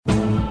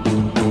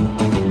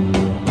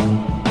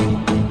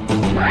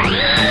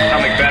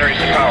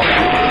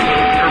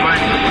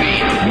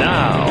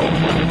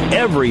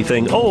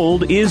Everything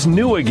Old is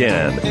New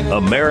Again,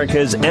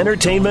 America's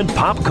entertainment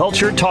pop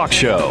culture talk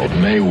show. It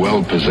may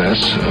well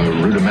possess a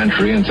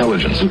rudimentary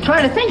intelligence. I'm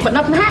trying to think, but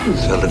nothing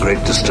happens. Felt a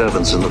great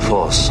disturbance in the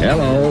force.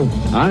 Hello,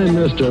 I'm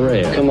Mr.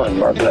 Red. Come on,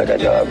 Mark, like a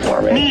job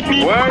for me.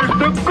 Where's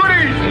the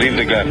goodies? Leave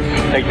the gun.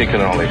 Take the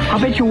cannoli. I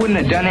bet you wouldn't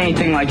have done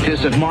anything like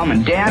this if Mom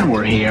and Dad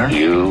were here.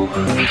 You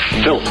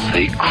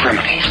filthy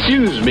criminal.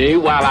 Excuse me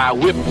while I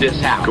whip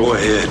this out. Go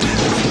ahead.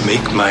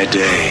 Make my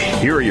day.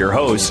 Here are your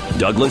hosts,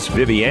 Douglas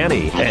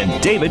Viviani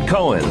and David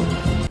Cohen.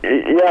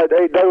 Yeah,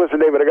 hey, Douglas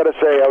and David, I got to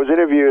say, I was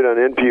interviewed on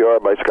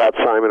NPR by Scott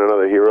Simon,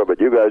 another hero,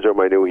 but you guys are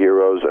my new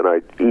heroes, and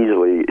I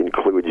easily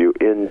include you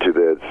into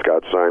the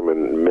Scott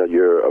Simon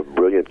milieu of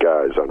brilliant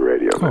guys on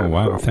radio. Oh,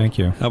 wow, thank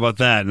you. How about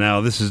that?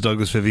 Now, this is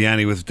Douglas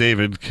Viviani with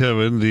David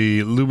Cohen,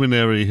 the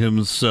luminary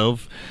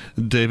himself.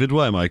 David,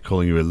 why am I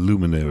calling you a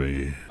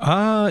luminary?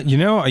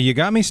 You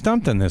got me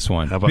stumped on this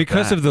one. How about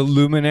because that? of the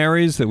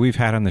luminaries that we've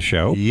had on the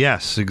show?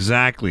 Yes,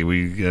 exactly.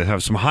 We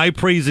have some high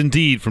praise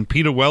indeed from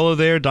Peter Weller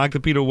there, Dr.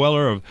 Peter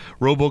Weller of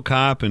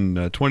RoboCop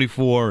and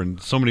 24 and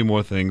so many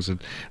more things. A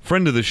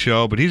friend of the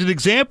show, but he's an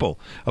example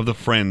of the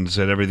friends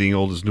that Everything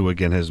Old is New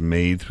Again has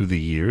made through the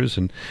years.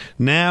 And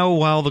now,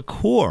 while the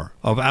core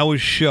of our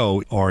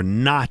show are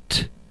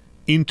not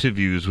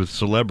interviews with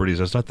celebrities,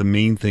 that's not the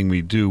main thing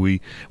we do. We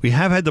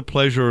have had the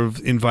pleasure of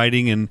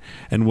inviting and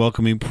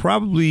welcoming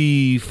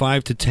probably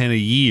 5 to 10 a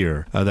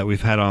year that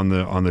we've had on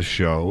the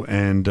show,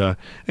 and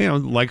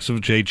likes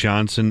of Jay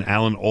Johnson,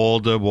 Alan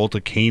Alda, Walter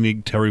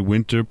Koenig, Terry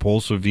Winter,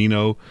 Paul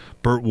Sorvino,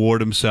 Burt Ward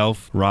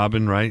himself,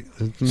 Robin, right?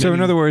 So in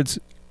other words,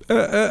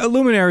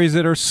 luminaries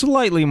that are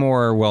slightly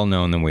more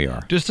well-known than we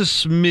are. Just a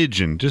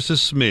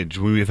smidge.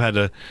 We've had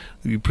to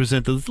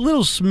present a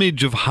little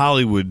smidge of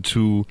Hollywood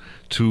to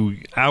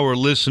our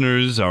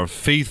listeners, our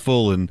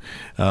faithful and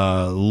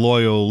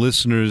loyal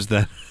listeners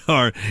that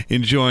are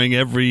enjoying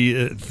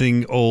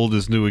Everything Old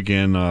is New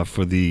Again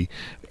for the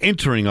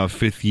entering our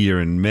 5th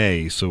year in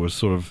May. So we're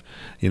sort of,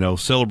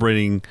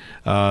 celebrating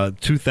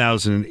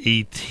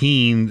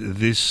 2018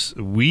 this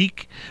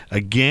week.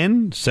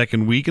 Again,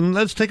 second week. And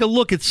let's take a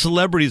look at the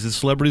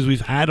celebrities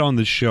we've had on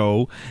the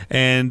show.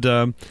 And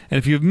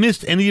if you've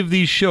missed any of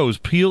these shows,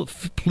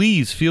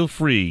 please feel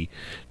free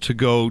to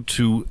go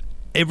to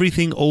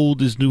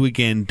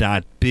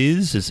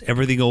everythingoldisnewagain.biz. It's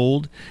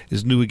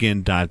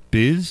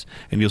everythingoldisnewagain.biz,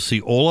 and you'll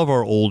see all of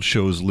our old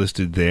shows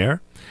listed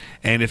there.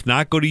 And if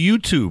not, go to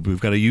YouTube.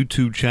 We've got a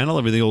YouTube channel,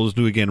 Everything Old is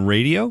New Again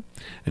Radio,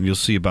 and you'll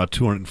see about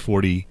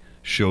 240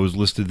 shows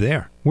listed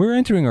there. We're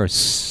entering our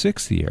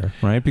 6th year,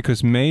 right?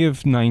 Because May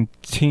of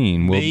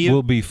 19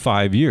 will be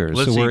 5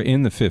 years, so we're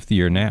in the 5th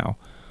year now.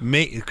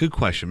 Good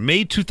question.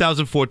 May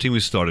 2014 we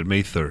started,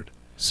 May 3rd.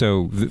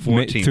 So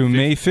through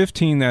May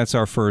 15, that's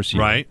our first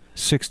year. Right.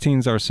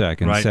 16's our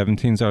second. Right.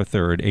 17's our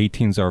third.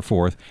 18's our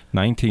fourth.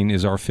 19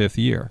 is our 5th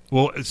year.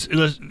 Well,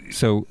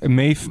 so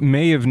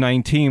May of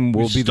 19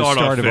 will be the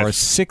start of our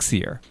 6th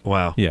year.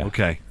 Wow. Yeah.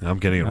 Okay. I'm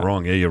getting it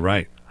wrong. Yeah, you're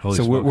right. Holy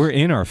so smokes. we're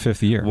in our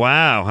 5th year.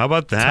 Wow. How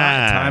about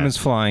that? Time is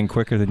flying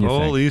quicker than you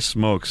think. Holy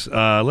smokes.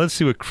 Let's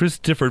see what Chris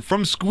Difford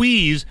from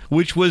Squeeze,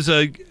 which was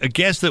a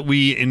guest that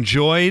we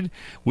enjoyed,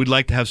 would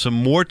like to have some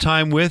more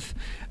time with.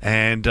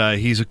 And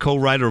he's a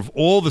co-writer of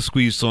all the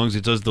Squeeze songs.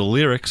 He does the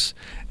lyrics,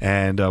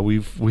 and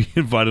we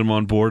invited him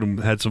on board and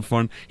had some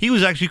fun. He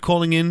was actually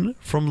calling in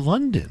from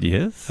London.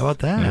 Yes. How about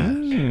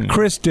that?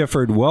 Chris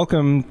Difford,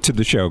 welcome to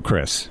the show,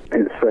 Chris.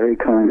 It's very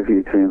kind of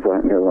you to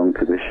invite me along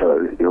to the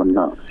show. You're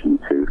nuts, you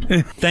two.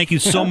 Thank you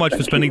so much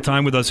for spending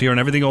time with us here on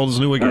Everything Old is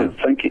New Again.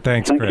 Thank you.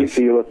 Thanks, Thank Chris. you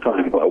for your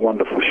time. What a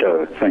wonderful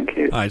show. Thank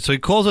you. All right, so he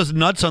calls us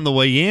nuts on the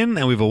way in,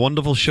 and we have a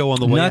wonderful show on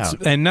the way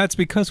out. And nuts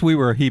because we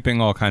were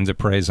heaping all kinds of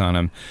praise on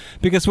him,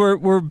 because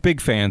we're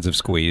big fans of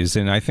Squeeze,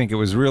 and I think it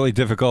was really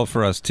difficult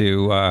for us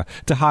to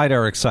hide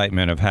our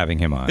excitement of having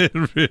him on. It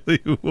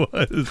really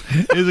was.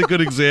 Here's a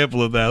good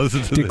example of that.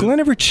 Listen to Did Glenn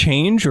ever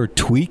change or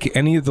tweak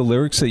any of the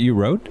lyrics that you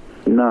wrote?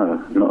 No,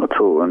 not at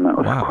all, and that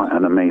was quite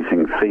an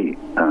amazing feat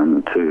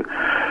to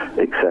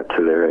accept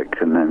a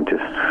lyric and then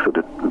just sort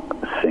of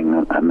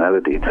sing a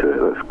melody to it.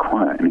 That's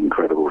quite an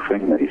incredible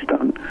thing that he's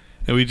done.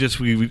 And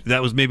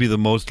that was maybe the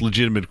most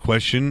legitimate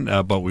question,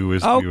 but we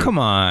was. Come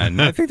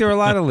on! I think there were a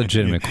lot of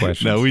legitimate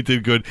questions. No, we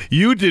did good.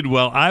 You did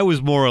well. I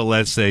was more or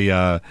less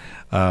a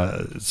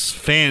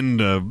fan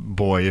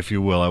boy, if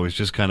you will. I was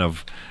just kind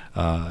of.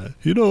 I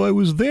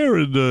was there,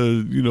 and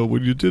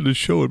when you did a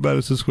show at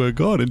Madison Square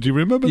Garden. Do you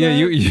remember that? Yeah,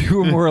 you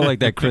were more like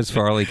that Chris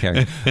Farley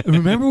character.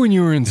 Remember when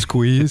you were in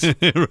Squeeze?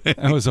 Right.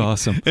 That was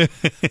awesome.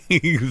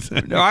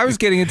 Exactly. No, I was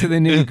getting into the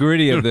nitty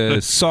gritty of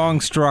the song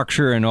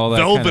structure and all that.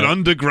 Velvet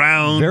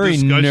Underground, very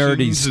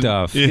nerdy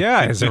stuff. And,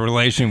 yeah, as a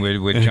relation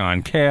with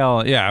John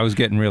Cale. Yeah, I was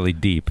getting really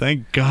deep.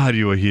 Thank God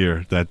you were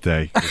here that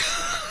day.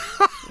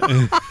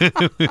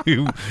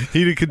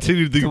 He'd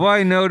continued the... Do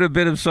I note a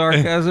bit of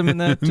sarcasm in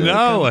that?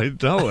 No, I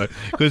don't.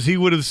 Because he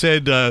would have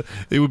said, it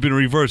would have been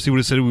reversed. He would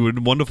have said we were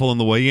wonderful on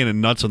the way in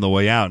and nuts on the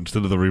way out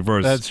instead of the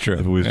reverse. That's true.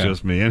 If it was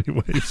just me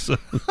anyway. So.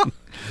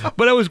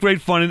 But that was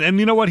great fun. And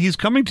you know what? He's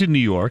coming to New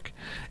York,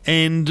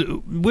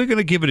 and we're going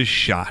to give it a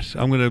shot.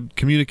 I'm going to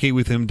communicate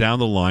with him down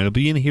the line. He'll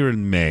be in here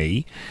in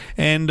May,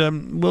 and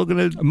we're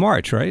going to...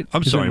 March, right?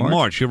 I'm sorry,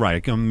 March. You're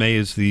right. May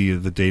is the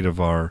date of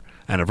our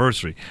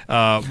anniversary.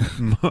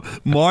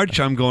 March,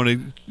 I'm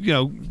going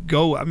to,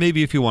 go.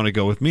 Maybe if you want to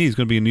go with me, he's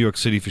going to be in New York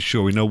City for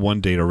sure. We know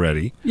one date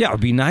already. Yeah, it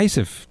would be nice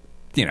if,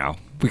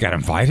 we got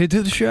invited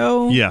to the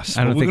show. Yes.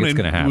 I don't think it's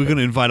going to happen. We're going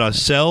to invite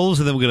ourselves,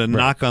 and then we're going to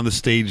knock on the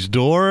stage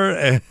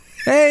door.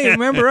 Hey,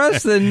 remember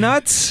us, the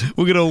nuts?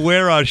 We're going to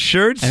wear our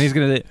shirts. And he's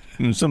going to say,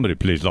 somebody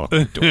please lock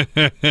the door.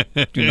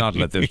 Do not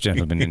let this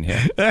gentleman in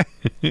here.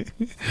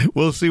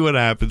 We'll see what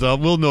happens.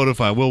 We'll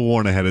notify. We'll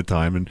warn ahead of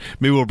time, and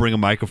maybe we'll bring a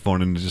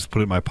microphone and just put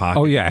it in my pocket.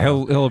 Oh, yeah,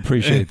 he'll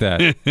appreciate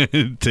that.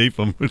 Tape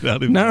him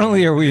without him. Not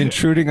only are we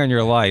intruding on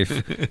your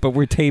life, but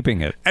we're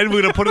taping it. And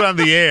we're going to put it on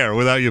the air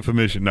without your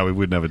permission. No, we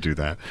would never do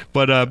that.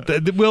 But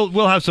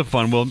we'll have some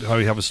fun. We'll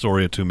have a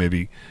story or two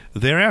maybe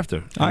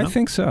thereafter. I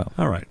think so.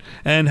 All right.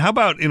 And how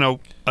about,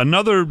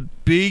 another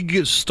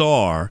big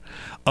star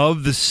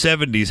of the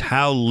 70s,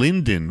 Hal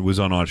Linden, was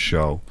on our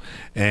show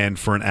and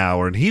for an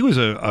hour, and he was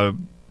a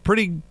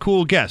pretty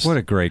cool guest. What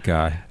a great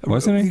guy,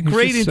 wasn't he?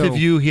 Great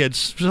interview. He had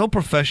so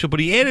professional,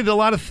 but he added a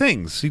lot of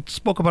things. He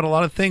spoke about a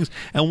lot of things,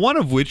 and one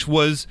of which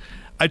was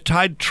I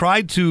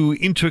tried to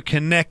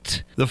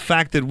interconnect the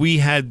fact that we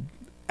had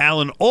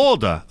Alan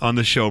Alda on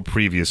the show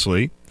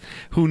previously,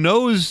 who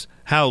knows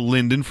Hal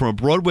Linden from a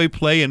Broadway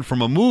play and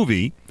from a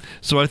movie.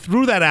 So I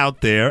threw that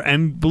out there,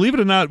 and believe it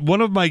or not,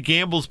 one of my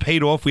gambles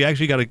paid off. We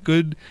actually got a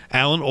good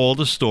Alan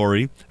Alda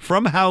story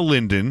from Hal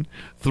Linden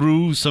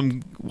through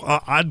some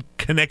odd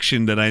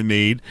connection that I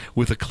made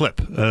with a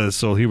clip.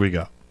 So here we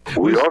go.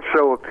 We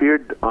also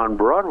appeared on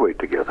Broadway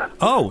together.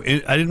 Oh,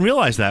 I didn't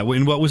realize that.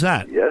 And what was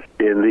that? Yes,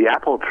 in The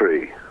Apple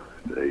Tree,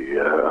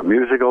 a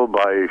musical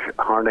by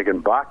Harnick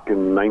and Bach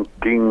in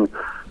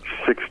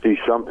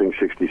 1960-something,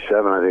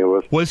 67, I think it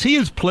was. Was he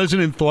as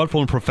pleasant and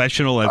thoughtful and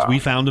professional as we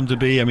found him to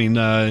be? I mean,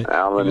 Alan.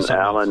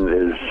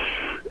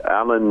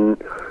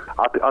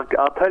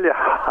 I'll tell you.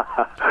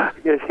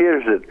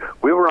 Here's it.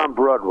 We were on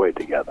Broadway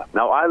together.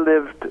 Now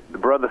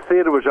the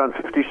theater was on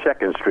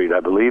 52nd Street, I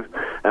believe,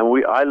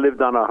 and I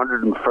lived on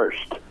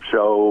 101st.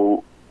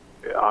 So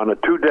on a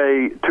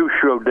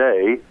two-show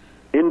day,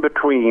 in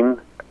between,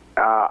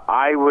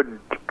 I would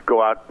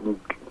go out and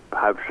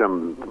have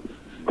some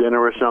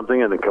dinner or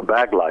something, and then come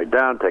back, lie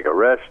down, take a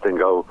rest, and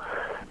go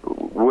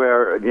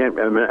where again.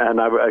 And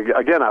I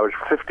was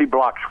 50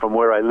 blocks from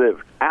where I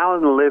lived.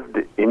 Alan lived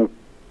in,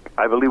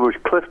 I believe it was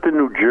Clifton,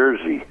 New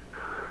Jersey,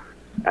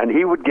 and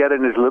he would get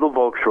in his little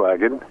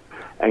Volkswagen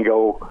and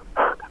go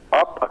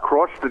up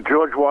across the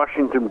George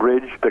Washington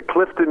Bridge to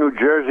Clifton, New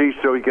Jersey,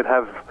 so he could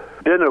have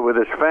dinner with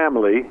his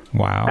family.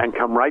 Wow. And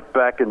come right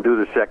back and do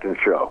the second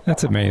show.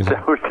 That's amazing.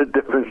 That was the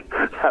difference.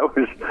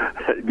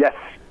 Yes.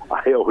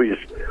 I always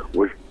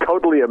was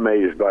totally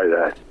amazed by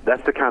that.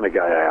 That's the kind of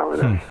guy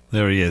Alan is.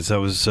 There he is. I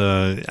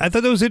thought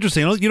that was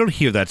interesting. You don't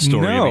hear that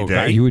story every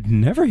day. You would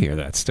never hear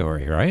that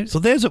story, right? So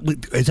is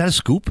that a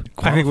scoop?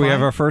 I think we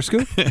have our first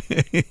scoop.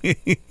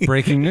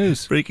 Breaking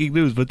news. Breaking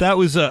news. But that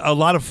was a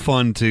lot of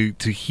fun to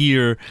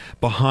hear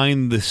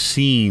behind the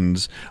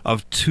scenes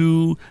of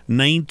two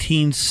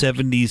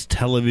 1970s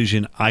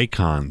television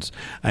icons.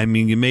 I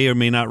mean, you may or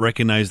may not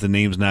recognize the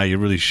names now. You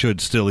really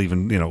should still,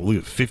 even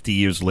 50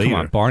 years later. Come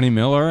on, Barney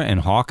Miller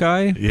and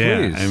Hawkeye?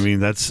 Yeah, please. I mean,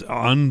 that's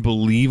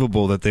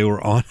unbelievable that they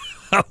were on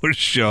our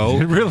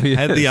show. It really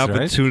had the is,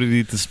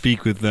 opportunity to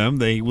speak with them.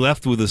 They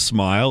left with a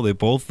smile. They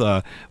both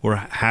were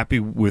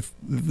happy with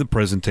the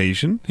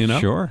presentation.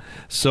 Sure.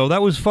 So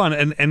that was fun.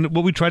 And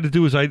what we tried to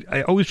do is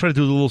I always try to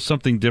do a little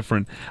something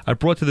different. I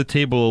brought to the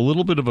table a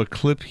little bit of a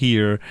clip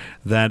here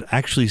that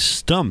actually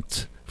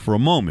stumped for a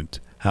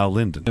moment Hal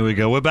Linden. There we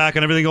go. We're back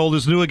on Everything Old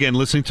is New again,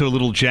 listening to a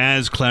little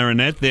jazz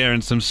clarinet there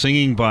and some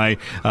singing by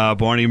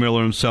Barney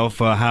Miller himself,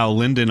 Hal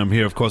Linden. I'm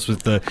here, of course,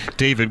 with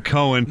David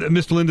Cohen.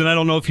 Mr. Linden, I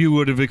don't know if you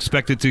would have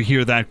expected to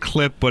hear that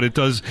clip, but it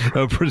does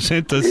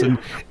present us and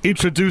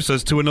introduce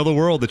us to another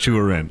world that you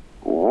were in.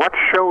 What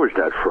show is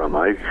that from?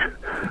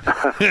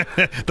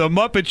 The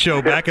Muppet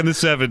Show back in the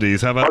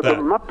 70s. How about that?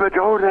 The Muppet.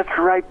 Oh, that's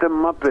right, the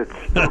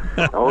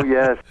Muppets. Oh,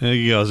 yes. There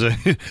you go. So,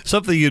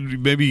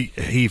 something maybe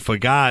he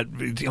forgot.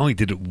 He only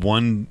did it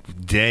one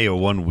day or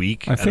 1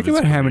 week. I think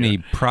about how many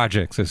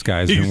projects this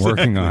guy's been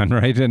working on,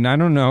 right? And I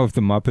don't know if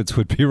the Muppets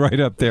would be right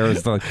up there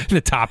as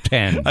the top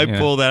 10. I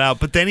pulled that out.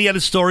 But then he had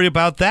a story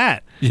about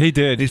that. He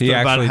did. He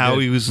about how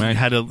did. He was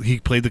he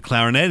played the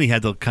clarinet. He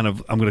had to kind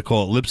of, I'm going to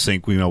call it lip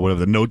sync, whatever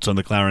the notes on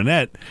the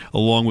clarinet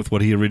along along with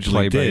what he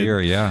originally Play by did.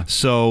 ear, yeah.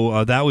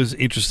 So that was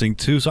interesting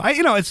too. So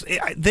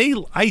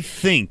I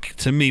think,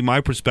 to me,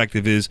 my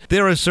perspective is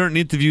there are certain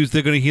interviews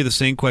they're going to hear the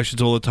same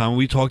questions all the time.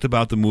 We talked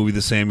about the movie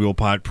The Samuel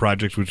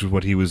Project, which was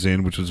what he was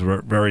in, which was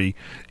a very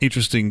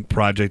interesting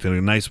project and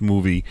a nice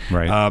movie.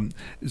 Right.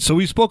 So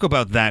we spoke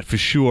about that for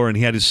sure, and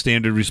he had his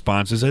standard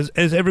responses,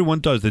 as everyone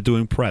does. They're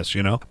doing press,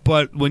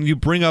 But when you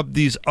bring up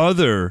these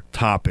other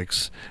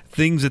topics,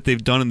 things that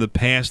they've done in the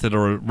past that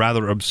are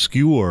rather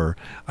obscure,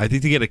 I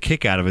think they get a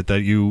kick out of it that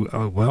I do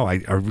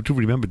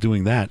remember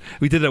doing that.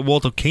 We did it at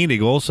Walter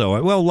Koenig also.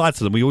 Well,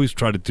 lots of them. We always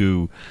try to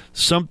do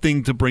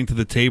something to bring to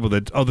the table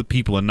that other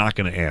people are not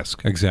going to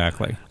ask.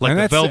 Exactly. Like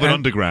the Velvet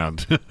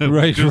Underground.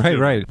 Right.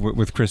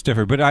 With Chris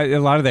Difford. But a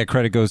lot of that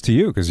credit goes to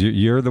you because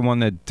you're the one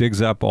that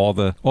digs up all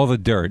the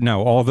dirt.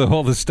 No, all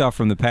the stuff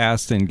from the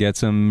past and gets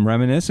them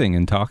reminiscing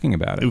and talking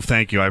about it. Oh,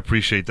 thank you. I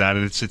appreciate that.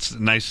 And it's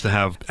nice to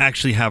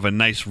have a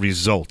nice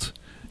result.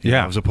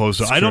 Yeah, as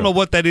opposed to I don't know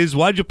what that is.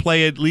 Why'd you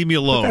play it? Leave me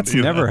alone. But that's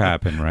never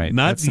happened, right?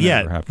 Not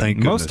yet. Thank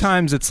goodness. Most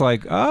times it's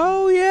like,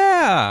 oh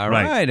yeah,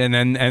 right, and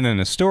then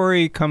a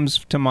story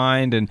comes to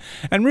mind, and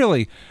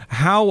really,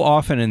 how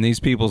often in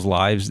these people's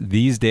lives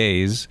these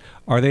days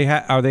are they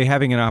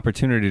having an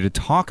opportunity to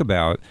talk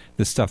about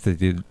the stuff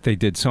that they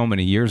did so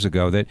many years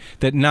ago that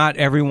not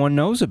everyone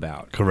knows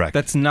about? Correct.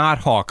 That's not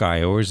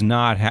Hawkeye or is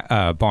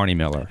not Barney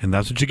Miller, and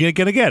that's what you're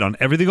gonna get on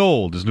Everything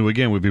Old is New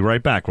Again. We'll be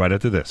right back right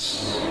after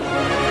this.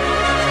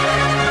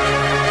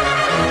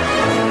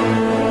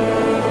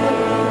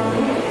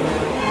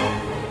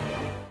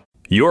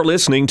 You're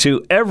listening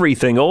to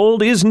Everything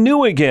Old is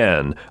New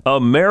Again,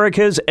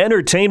 America's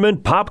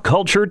entertainment pop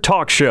culture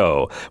talk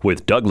show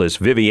with Douglas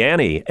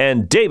Viviani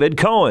and David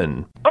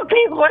Cohen.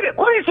 Okay, what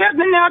is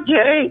happening now,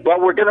 Jay?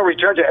 Well, we're going to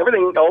return to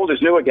Everything Old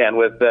is New Again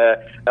with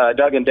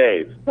Doug and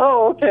Dave.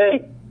 Oh,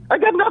 okay. I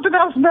got nothing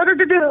else better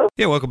to do.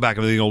 Yeah, welcome back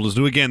to Everything Old is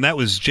New Again. That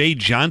was Jay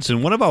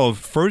Johnson, one of our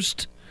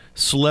first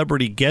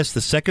celebrity guests.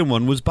 The second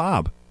one was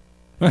Bob.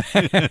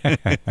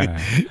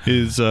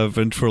 His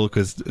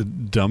ventriloquist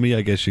dummy,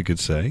 I guess you could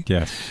say.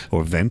 Yes.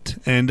 Or vent.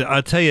 And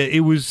I'll tell you, it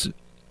was...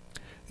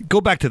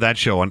 Go back to that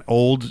show on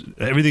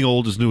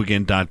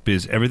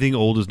everythingoldisnewagain.biz.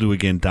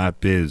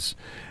 Everythingoldisnewagain.biz.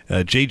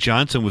 Jay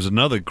Johnson was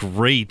another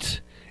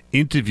great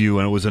interview,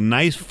 and it was a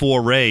nice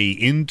foray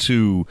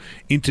into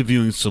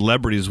interviewing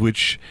celebrities,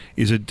 which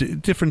is a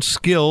different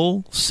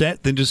skill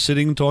set than just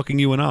sitting and talking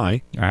you and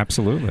I.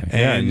 Absolutely.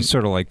 And you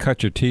sort of like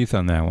cut your teeth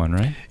on that one,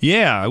 right?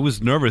 Yeah, I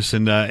was nervous,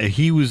 and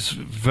he was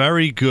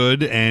very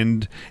good,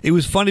 and it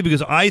was funny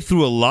because I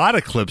threw a lot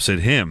of clips at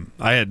him.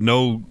 I had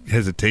no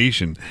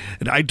hesitation,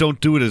 and I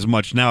don't do it as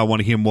much now. I want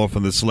to hear more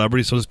from the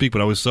celebrity, so to speak,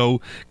 but I was so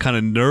kind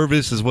of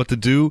nervous as what to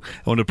do.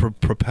 I wanted to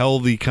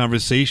propel the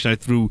conversation. I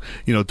threw,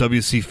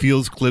 W.C.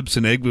 Fields clips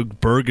and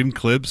Edward Bergen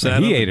clips at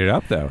him. He ate it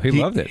up, though. He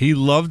loved it. He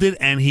loved it,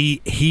 and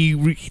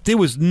there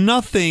was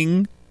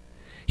nothing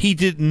he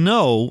didn't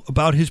know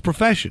about his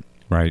profession.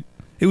 Right.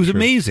 It was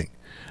amazing.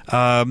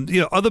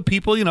 Other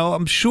people,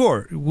 I'm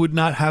sure would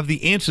not have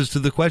the answers to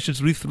the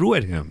questions we threw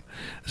at him.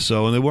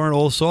 So, and they weren't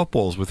all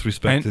softballs with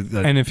respect to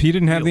that. And if he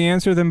didn't have the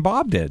answer, then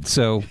Bob did.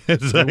 So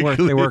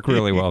exactly. they work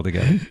really well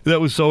together.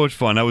 That was so much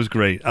fun. That was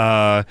great.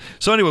 So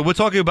anyway, we're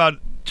talking about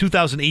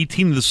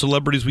 2018, the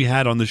celebrities we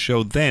had on the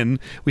show then.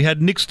 We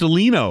had Nick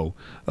Stellino.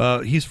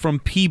 He's from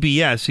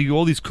PBS.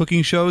 All these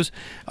cooking shows.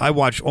 I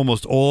watch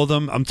almost all of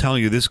them. I'm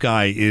telling you, this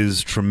guy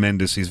is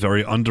tremendous. He's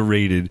very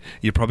underrated.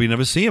 You probably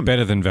never see him.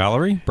 Better than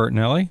Valerie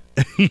Bertinelli?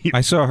 I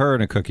saw her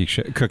in a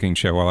cooking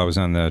show while I was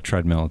on the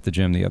treadmill at the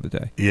gym the other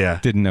day. Yeah.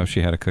 Didn't know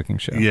she had a cooking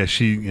show. Yeah,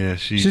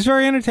 she's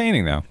very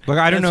entertaining, though. Look,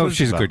 I don't know if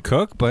she's a good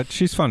cook, but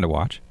she's fun to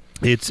watch.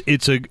 It's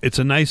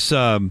a nice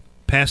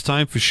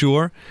pastime for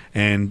sure,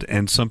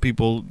 and some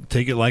people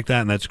take it like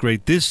that, and that's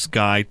great. This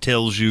guy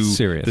tells you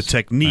the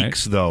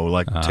techniques, right? Though,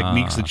 like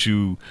techniques that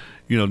you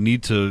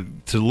need to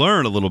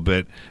learn a little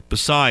bit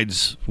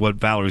besides what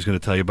Valerie's going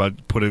to tell you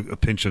about. Put a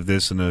pinch of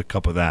this and a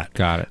cup of that.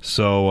 Got it.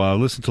 So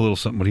listen to a little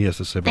something what he has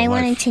to say about life. I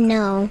wanted to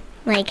know,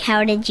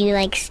 how did you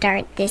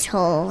start this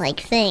whole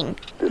thing?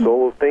 This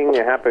whole thing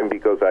happened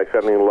because I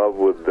fell in love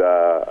with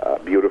a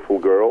beautiful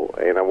girl,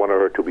 and I wanted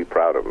her to be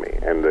proud of me.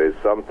 And there's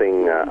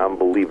something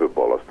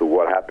unbelievable as to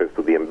what happens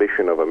to the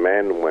ambition of a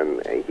man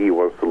when he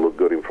wants to look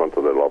good in front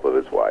of the love of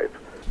his wife.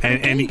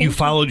 And you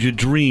followed your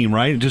dream,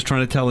 right? Just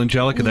trying to tell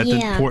Angelica that's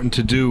important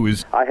to do.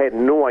 I had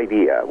no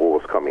idea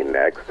what was coming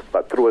next,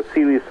 but through a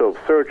series of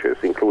searches,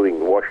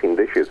 including washing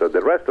dishes at the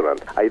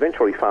restaurant, I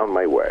eventually found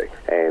my way.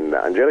 And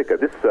Angelica,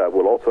 this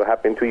will also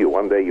happen to you.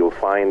 One day you'll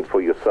find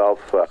for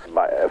yourself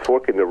a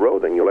fork in the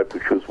road, and you'll have to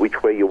choose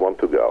which way you want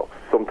to go.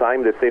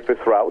 Sometimes the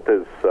safest route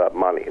is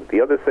money. The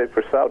other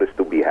safest route is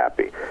to be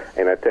happy.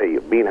 And I tell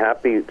you, being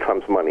happy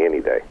trumps money any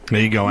day.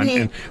 There you go.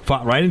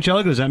 Right,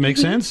 Angelica? Does that make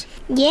sense?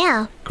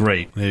 Yeah.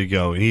 Great. There you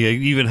go. He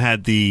even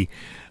had the...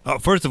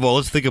 first of all,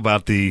 let's think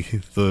about the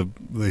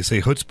they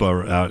say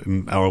chutzpah out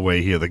in our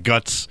way here, the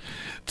guts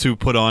to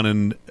put on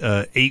an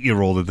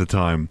 8-year-old at the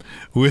time.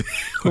 It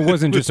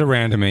wasn't just a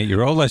random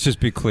 8-year-old. Let's just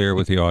be clear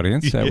with the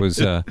audience. That was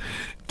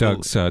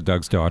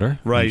Doug's daughter,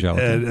 right?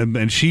 Angelica.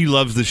 And she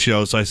loves the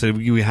show, so I said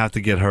we have to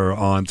get her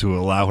on to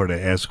allow her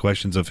to ask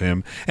questions of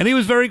him. And he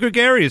was very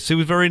gregarious. He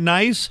was very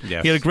nice.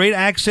 Yes. He had a great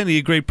accent. He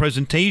had a great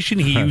presentation.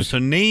 He used her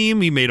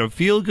name. He made her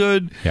feel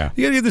good. Yeah,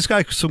 you got to give this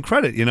guy some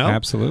credit, you know.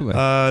 Absolutely.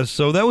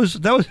 So that was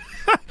that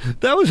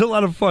was a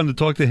lot of fun to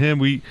talk to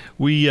him.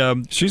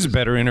 She's a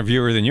better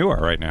interviewer than you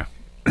are right now.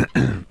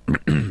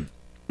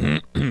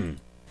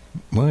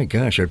 My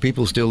gosh, are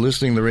people still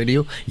listening to the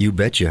radio? You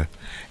betcha.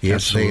 Yes,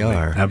 Absolutely. they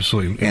are.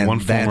 Absolutely. In and one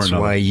form or that's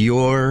another.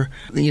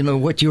 why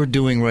what you're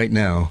doing right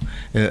now,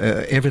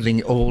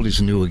 everything old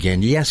is new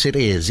again. Yes, it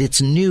is. It's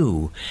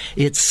new.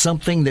 It's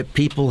something that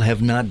people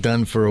have not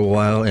done for a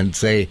while and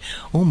say,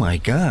 oh my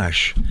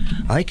gosh,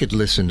 I could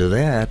listen to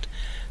that.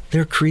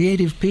 They're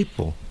creative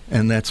people.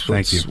 And that's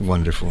what's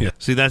wonderful. Yeah.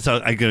 See, that's how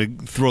I'm going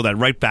to throw that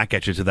right back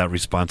at you to that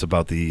response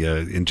about the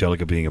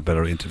Angelica being a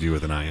better interviewer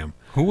than I am.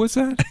 Who was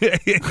that?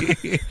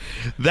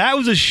 That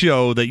was a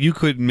show that you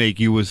couldn't make.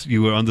 You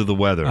were under the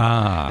weather.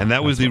 And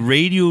that was the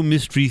Radio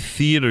Mystery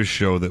Theater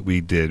show that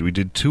we did. We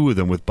did 2 of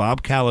them with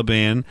Bob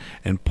Caliban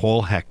and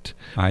Paul Hecht,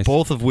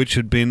 both of which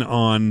had been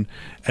on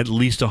at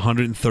least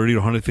 130 to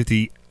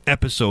 150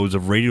 episodes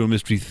of Radio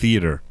Mystery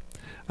Theater.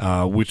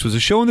 Which was a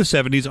show in the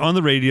 70s on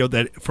the radio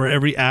that for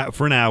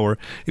an hour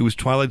it was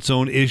Twilight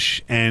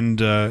Zone-ish and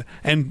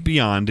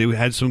beyond. It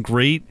had some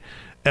great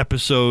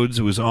episodes.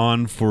 It was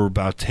on for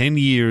about 10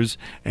 years,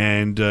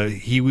 and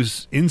he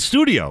was in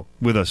studio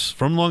with us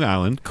from Long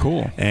Island.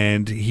 Cool.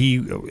 And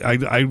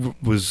I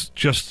was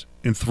just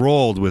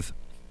enthralled with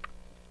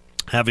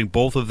having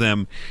both of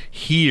them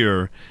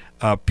here.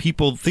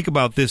 People think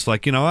about this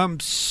like,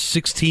 I'm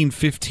 16,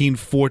 15,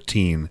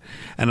 14,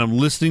 and I'm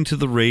listening to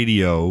the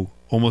radio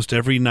almost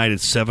every night at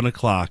 7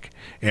 o'clock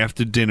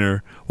after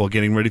dinner while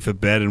getting ready for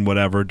bed and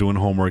whatever, doing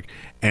homework.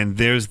 And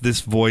there's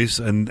this voice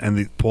and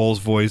Paul's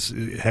voice,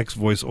 Hecht's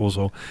voice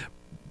also,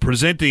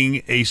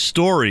 presenting a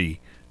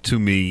story to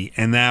me.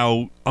 And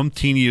now,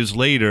 umpteen years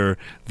later,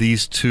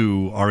 these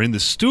two are in the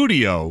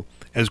studio,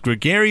 as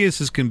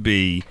gregarious as can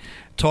be,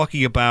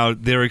 talking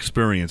about their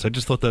experience. I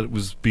just thought that it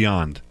was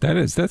beyond.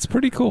 That's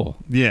pretty cool.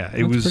 Yeah,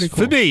 it was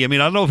cool. For me. I mean,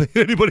 I don't know if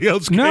anybody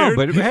else cared. No,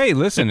 but hey,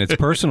 listen, it's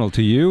personal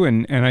to you,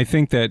 and I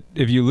think that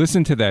if you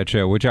listen to that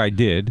show, which I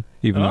did,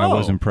 even though I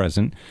wasn't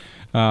present,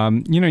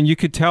 you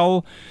could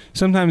tell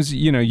sometimes,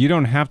 you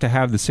don't have to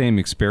have the same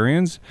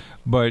experience,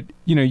 but,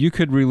 you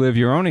could relive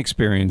your own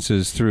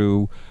experiences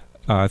through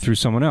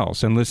someone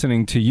else. And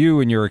listening to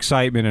you and your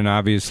excitement and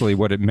obviously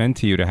what it meant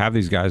to you to have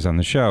these guys on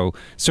the show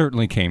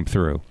certainly came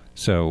through.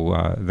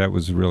 So that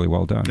was really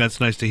well done. That's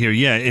nice to hear.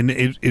 Yeah, and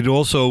it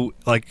also,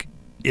 like,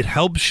 it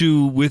helps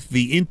you with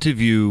the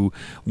interview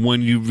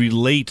when you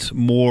relate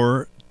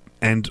more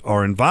and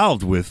are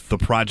involved with the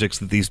projects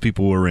that these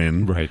people were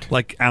in. Right.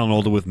 Like Alan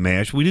Alda with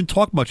MASH. We didn't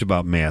talk much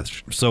about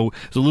MASH, so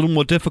it's a little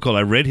more difficult.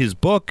 I read his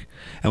book,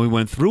 and we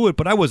went through it,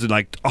 but I wasn't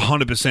like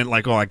 100%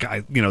 like,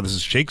 this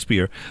is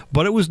Shakespeare.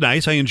 But it was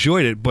nice. I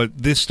enjoyed it, but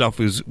this stuff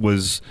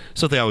was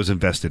something I was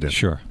invested in.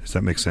 Sure. Does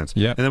that make sense?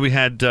 Yeah. And then we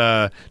had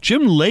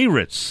Jim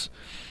Leyritz,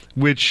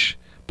 which,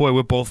 boy,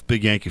 we're both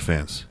big Yankee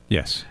fans.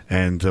 Yes.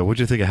 And what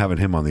do you think of having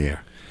him on the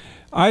air?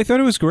 I thought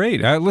it was great.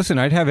 Listen,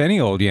 I'd have any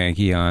old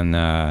Yankee on.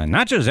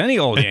 Not just any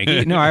old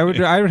Yankee. No, I would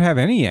have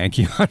any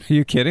Yankee on. Are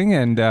you kidding?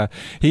 And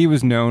he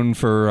was known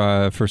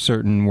for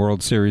certain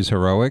World Series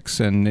heroics,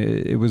 and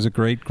it was a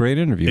great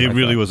interview. It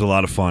really was a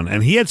lot of fun,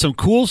 and he had some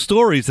cool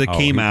stories that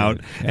came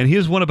out. And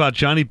here's one about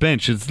Johnny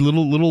Bench. It's a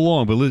little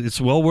long, but it's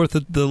well worth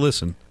the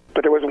listen.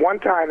 But there was one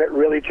time that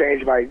really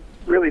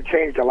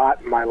changed a lot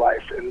in my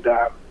life, and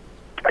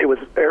it was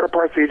Eric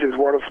Parsegian's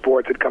World of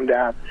Sports had come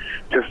down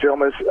to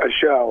film a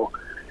show.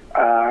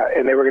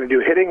 And they were going to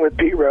do hitting with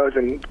Pete Rose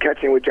and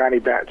catching with Johnny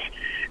Bench.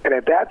 And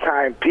at that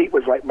time, Pete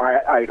was like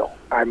my idol.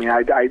 I mean,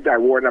 I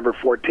wore number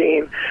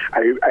 14.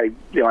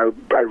 I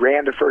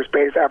ran to first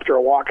base after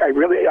a walk. I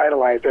really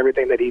idolized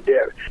everything that he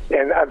did.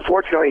 And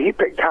unfortunately, he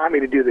picked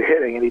Tommy to do the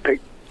hitting,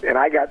 and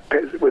I got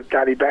pissed with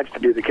Johnny Bench to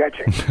do the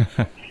catching.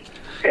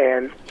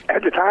 And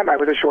at the time, I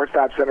was a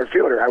shortstop center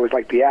fielder. I was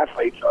like the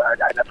athlete, so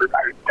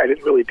I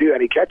didn't really do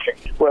any catching.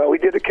 Well, we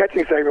did the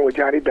catching segment with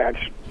Johnny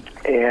Bench,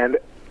 and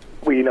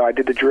I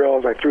did the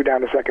drills. I threw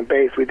down to second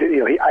base. We did,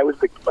 I was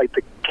the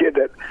kid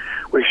that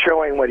was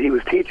showing what he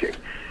was teaching.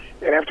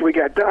 And after we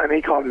got done,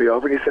 he called me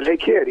over and he said, "Hey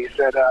kid," he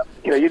said,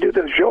 "you do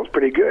those drills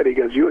pretty good." He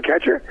goes, "You a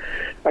catcher?"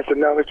 I said,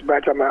 "No, Mr.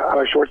 Bench, I'm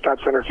a shortstop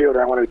center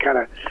fielder. I wanted to kind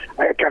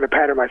of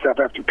pattern myself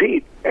after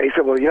Pete." And he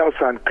said, "Well,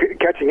 son,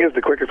 catching is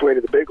the quickest way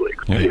to the big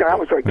leagues." Yeah. I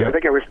was like, I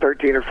think I was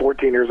 13 or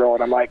 14 years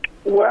old. I'm like,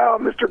 "Well,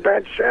 Mr.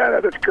 Bench,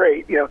 that's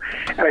great," And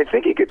I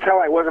think he could tell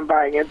I wasn't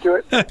buying into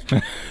it.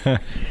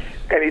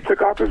 And he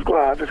took off his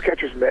glove, his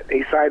catcher's mitt,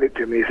 and he signed it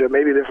to me. He said,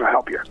 "Maybe this will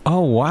help you."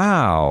 Oh,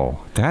 wow.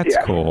 That's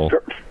cool.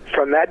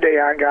 From that day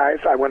on, guys,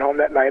 I went home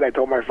that night. I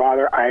told my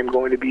father, "I am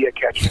going to be a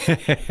catcher."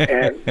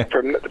 And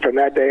from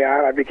that day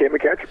on, I became a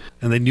catcher.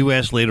 And then you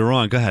asked later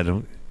on. Go ahead.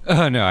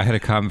 Oh, no, I had a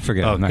comment.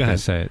 Forget it. I'm not going to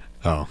say it.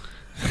 Oh,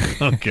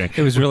 okay.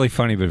 It was really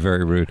funny, but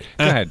very rude.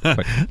 Go ahead.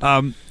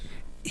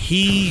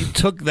 he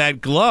took that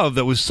glove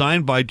that was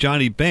signed by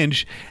Johnny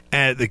Bench,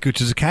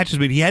 which is a catcher's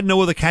mitt. He had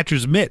no other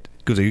catcher's mitt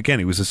because, again,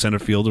 he was a center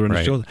fielder and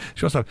a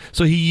shortstop.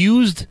 So he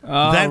used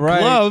that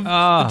glove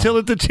until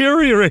it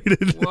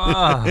deteriorated.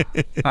 Wow.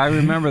 I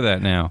remember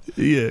that now.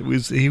 Yeah, it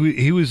was.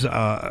 He was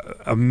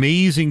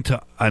amazing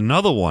to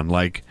another one.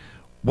 Like,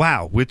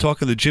 wow, we're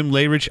talking to Jim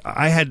Leyrich.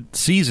 I had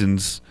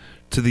seasons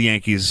to the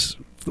Yankees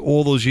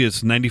all those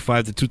years,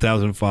 95 to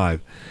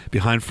 2005,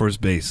 behind first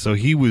base. So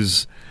he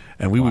was.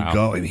 And we would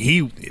go, and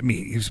he's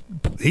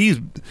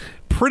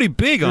pretty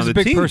big on the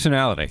team. He's a big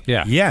personality,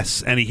 yeah.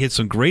 Yes, and he hit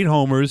some great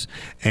homers.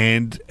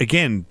 And,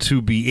 again,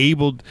 to be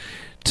able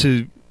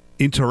to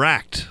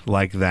interact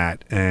like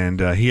that, and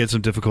he had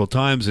some difficult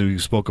times, and we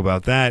spoke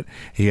about that.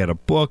 He had a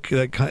book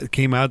that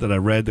came out that I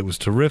read that was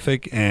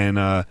terrific, and,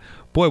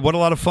 boy, what a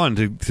lot of fun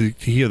to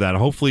hear that.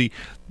 Hopefully,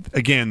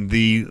 again,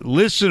 the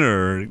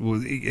listener,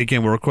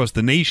 again, we're across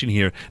the nation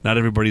here. Not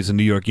everybody's a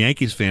New York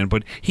Yankees fan,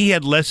 but he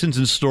had lessons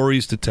and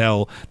stories to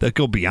tell that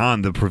go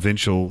beyond the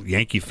provincial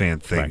Yankee fan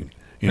thing. Right.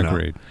 You know?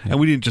 Agreed. And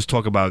we didn't just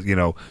talk about, do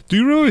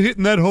you remember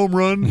hitting that home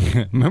run?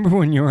 Remember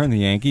when you were on the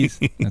Yankees?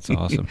 That's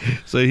awesome.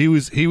 So he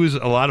was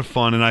a lot of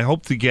fun, and I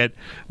hope to get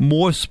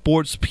more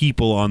sports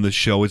people on the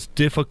show. It's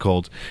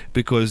difficult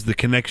because the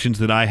connections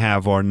that I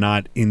have are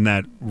not in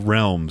that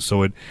realm,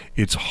 so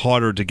it's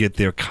harder to get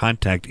their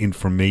contact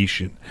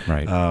information.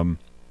 Right.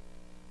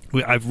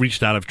 I've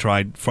reached out. I've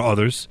tried for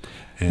others.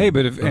 Hey,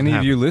 but if any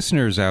of you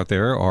listeners out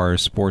there are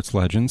sports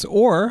legends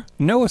or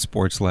know a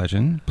sports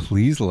legend,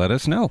 please let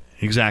us know.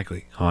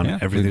 Exactly. On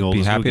Everything Old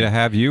We'd is be happy New to Again.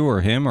 have you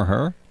or him or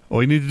her.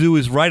 All you need to do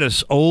is write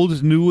us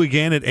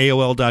oldnewagain at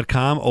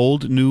AOL.com,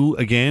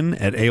 oldnewagain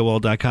at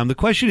AOL.com. The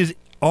question is,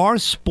 are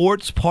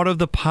sports part of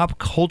the pop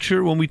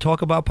culture when we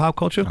talk about pop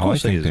culture? Of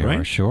course I think they they right?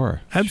 are,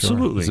 sure.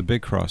 Absolutely. Sure. There's a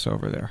big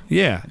crossover there.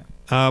 Yeah.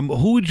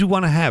 Who would you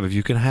want to have if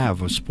you could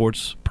have a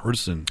sports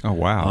person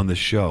on the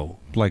show?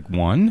 Like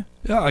one?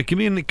 Yeah, give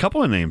me a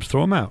couple of names.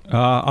 Throw them out.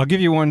 I'll give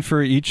you one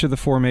for each of the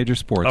four major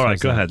sports. All right,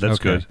 go ahead. That's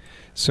good.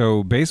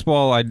 So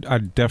baseball, I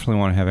definitely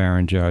want to have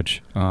Aaron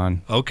Judge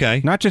on.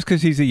 Okay. Not just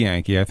because he's a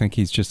Yankee. I think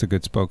he's just a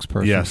good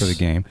spokesperson for the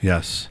game.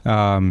 Yes.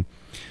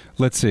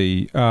 Let's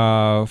see.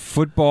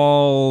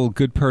 Football,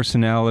 good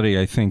personality,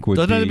 I think would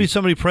Doesn't be... have to be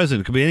somebody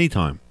present. It could be any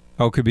time.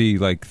 Oh, it could be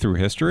like through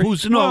history?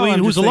 Who's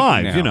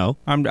alive, you know.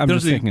 I'm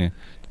just thinking.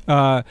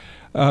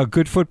 A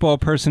good football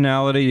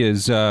personality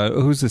is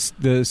who's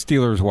the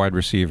Steelers wide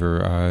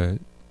receiver?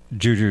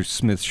 Juju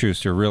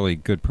Smith-Schuster, really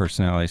good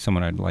personality,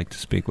 someone I'd like to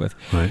speak with.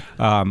 Right.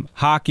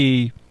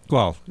 Hockey,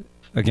 well,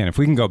 again, if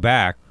we can go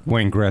back,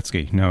 Wayne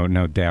Gretzky,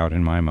 no doubt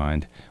in my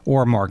mind,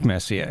 or Mark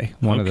Messier,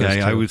 one of those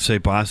two. I would say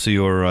Bassi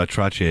or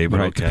Trottier, but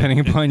right, depending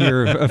upon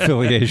your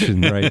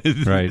affiliation,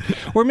 right.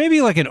 Or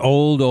maybe like an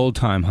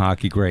old-time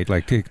hockey great,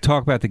 like to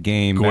talk about the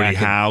game. Gordie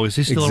Howe, is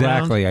he still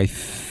exactly, around?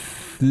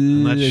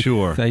 I'm not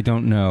sure. I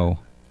don't know.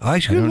 I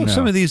should look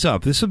some of these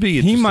up. This would be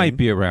interesting. He might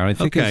be around. I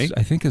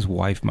think his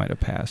wife might have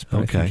passed,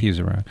 but I think he's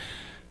around.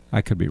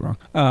 I could be wrong.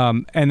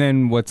 And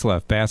then what's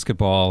left?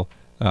 Basketball.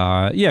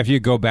 If you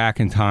go back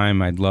in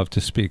time, I'd love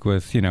to speak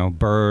with,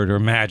 Bird or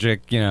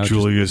Magic,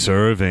 Julius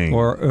Erving.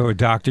 Or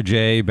Dr.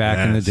 J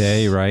back in the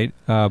day, right?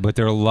 But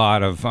there are a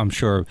lot of, I'm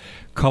sure,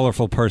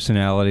 colorful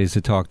personalities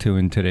to talk to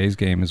in today's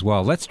game as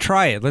well. Let's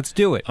try it. Let's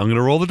do it. I'm going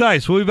to roll the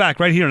dice. We'll be back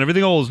right here on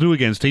Everything Old is New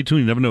Again. Stay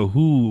tuned. You never know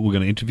who we're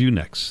going to interview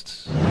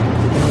next.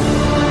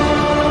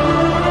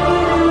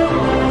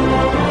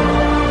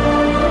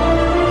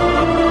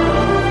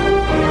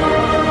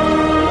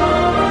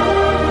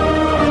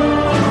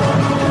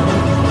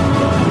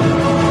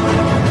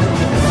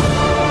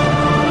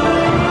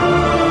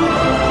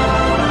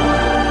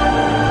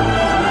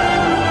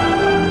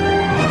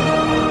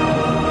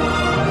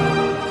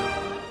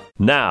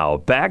 Now,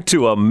 back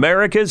to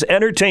America's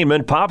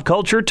entertainment pop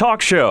culture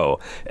talk show.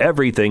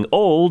 Everything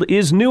Old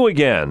is New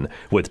Again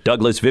with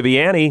Douglas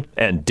Viviani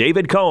and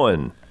David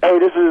Cohen. Hey,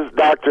 this is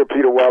Dr.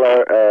 Peter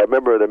Weller, a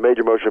member of the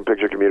major motion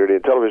picture community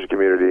and television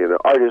community and the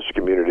artist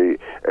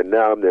community, and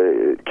now I'm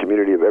the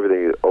community of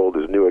Everything Old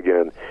is New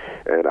Again.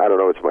 And I don't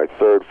know, it's my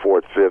third,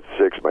 fourth, fifth,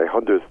 sixth, my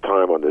 100th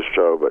time on this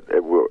show, but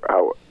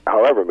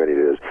however many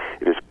it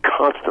is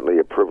constantly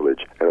a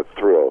privilege and a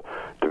thrill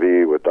to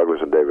be with Douglas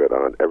and David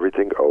on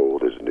Everything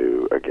Old is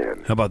New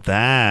Again. How about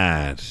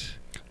that?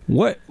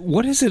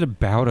 What is it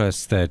about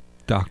us that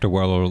Dr.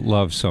 Weller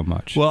loves so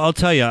much? Well, I'll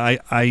tell you, I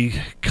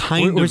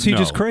kind of know. Or is he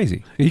just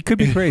crazy? He could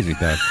be crazy,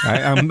 Doug.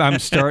 I'm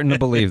starting to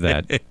believe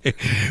that.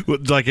 Well,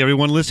 like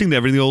everyone listening to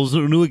Everything Old is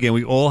New Again,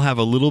 we all have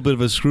a little bit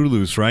of a screw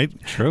loose, right?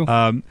 True.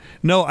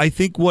 No, I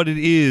think what it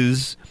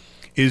is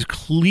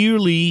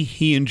clearly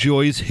he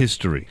enjoys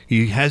history.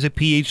 He has a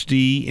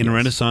PhD in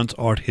Renaissance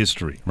art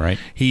history. Right.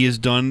 He has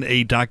done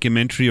a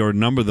documentary or a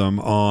number of them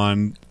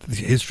on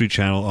the History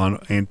Channel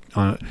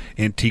on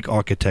antique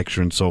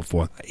architecture and so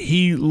forth.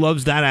 He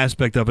loves that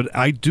aspect of it.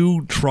 I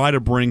do try to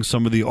bring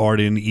some of the art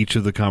in each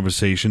of the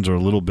conversations, or a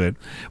little bit,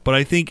 but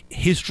I think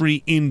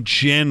history in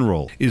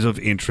general is of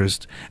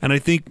interest, and I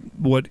think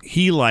what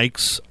he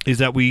likes is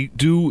that we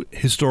do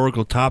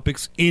historical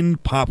topics in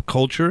pop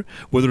culture,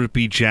 whether it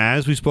be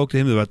jazz. We spoke to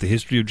him about the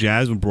history of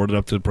jazz and brought it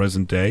up to the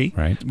present day.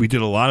 Right. We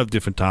did a lot of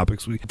different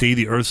topics. Day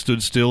the Earth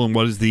Stood Still, and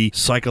what is the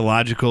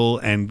psychological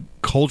and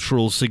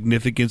cultural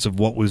significance of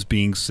what was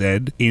being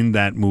said in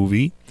that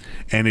movie,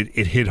 and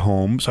it hit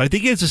home. So I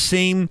think it's the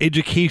same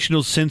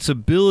educational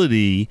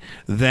sensibility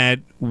that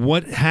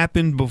what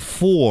happened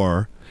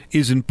before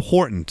is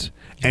important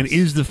and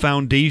is the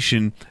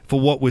foundation for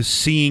what we're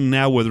seeing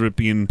now, whether it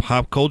be in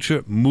pop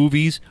culture,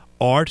 movies,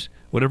 art,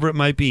 whatever it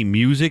might be,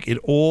 music. It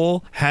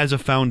all has a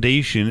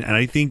foundation, and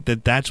I think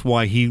that that's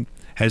why he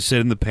has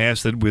said in the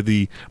past that we're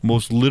the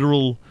most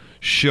literal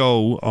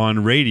show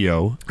on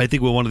radio. I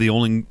think we're one of the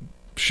only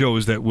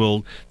shows that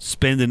will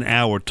spend an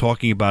hour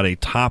talking about a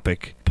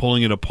topic,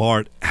 pulling it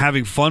apart,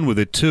 having fun with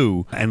it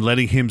too, and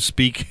letting him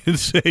speak and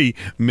say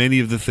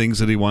many of the things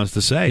that he wants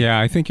to say. Yeah,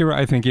 I think you're right.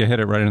 I think you hit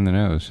it right in the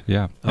nose.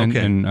 Yeah.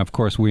 Okay. And of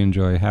course, we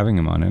enjoy having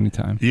him on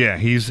anytime. Yeah,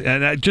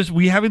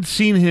 we haven't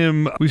seen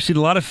him. We've seen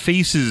a lot of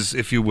faces,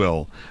 if you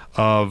will,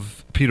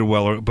 of Peter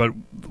Weller, but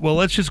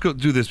let's just go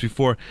do this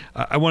before.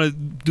 I want to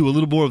do a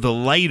little more of the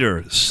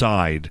lighter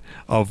side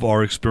of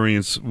our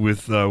experience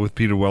with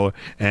Peter Weller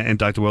and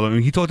Dr. Weller. I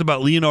mean, he talked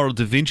about Leonardo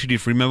da Vinci.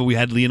 If you remember, we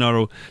had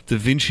Leonardo da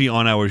Vinci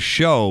on our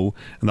show,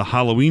 in the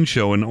Halloween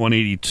show in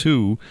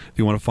 182. If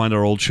you want to find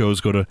our old shows,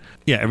 go to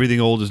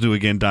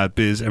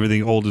everythingoldisnewagain.biz,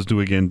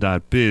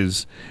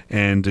 everythingoldisnewagain.biz,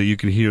 and you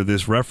can hear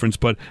this reference.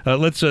 But I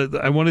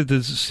wanted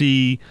to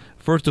see,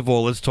 first of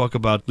all, let's talk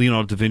about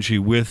Leonardo da Vinci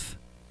with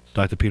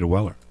Dr. Peter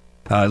Weller.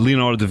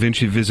 Leonardo da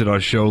Vinci visited our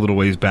show a little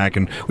ways back,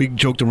 and we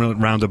joked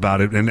around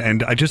about it.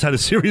 And I just had a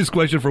serious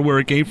question for where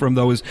it came from,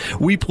 though, is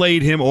we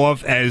played him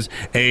off as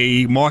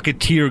a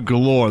marketeer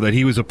galore, that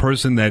he was a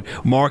person that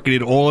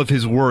marketed all of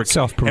his work.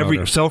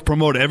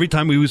 Self-promoter. Every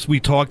time we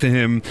talked to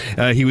him,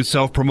 he was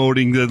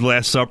self-promoting the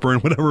Last Supper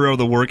and whatever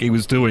other work he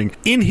was doing.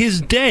 In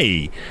his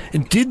day,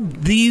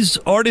 did these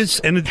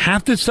artists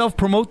have to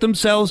self-promote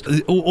themselves,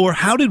 or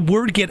how did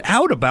word get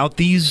out about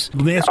these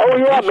last? Oh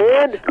yeah,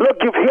 man! Look,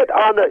 you've hit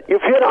on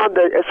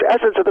the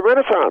essence of the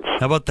Renaissance.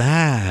 How about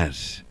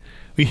that?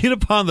 We hit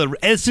upon the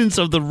essence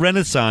of the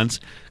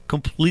Renaissance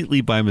completely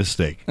by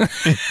mistake.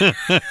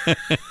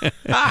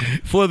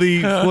 for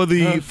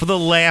the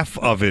laugh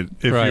of it,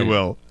 if you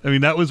will. I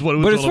mean, that was what it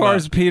was all about. But as far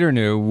as Peter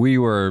knew, we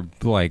were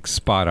like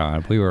spot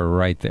on. We were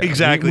right there.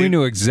 Exactly. We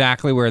knew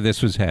exactly where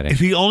this was heading. If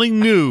he only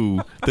knew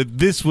that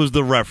this was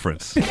the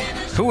reference.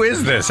 Who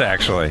is this,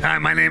 actually? Hi,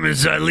 my name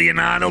is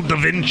Leonardo da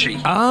Vinci.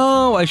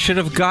 Oh, I should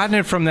have gotten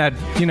it from that,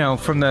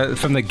 from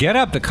the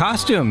get-up, the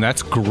costume.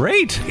 That's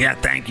great. Yeah,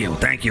 thank you.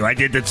 I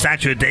did the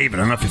Statue of David.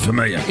 I don't know if you're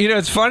familiar.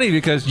 It's funny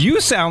because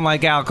you sound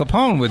like Al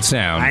Capone would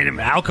sound.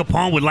 Al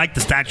Capone would like the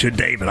Statue of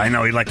David. I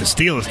know he'd like to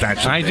steal the Statue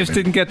of David. I just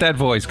didn't get that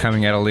voice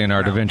coming out of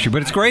Leonardo da Vinci,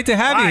 but it's great to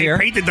have you here. I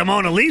painted the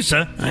Mona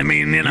Lisa. I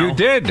mean, You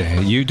did.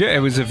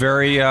 It was a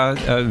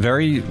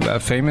very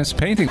famous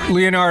painting.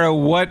 Leonardo,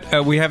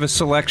 we have a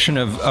selection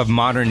of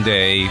modern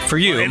day for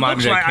you.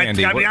 Modern day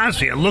candy. I'll be honest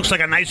with you. It looks like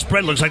a nice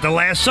spread. It looks like the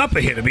Last Supper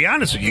here. To be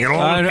honest with you,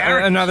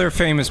 another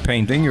famous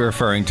painting you're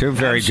referring to.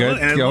 Very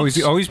Absolutely. good.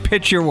 You always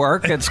pitch your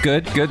work. That's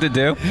good. Good to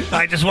do.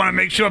 I just want to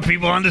make sure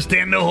people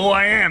know who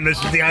I am.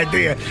 This is the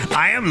idea.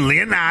 I am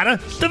Leonardo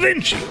da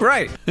Vinci.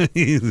 Right.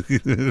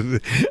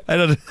 I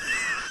don't.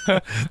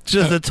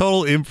 Just a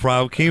total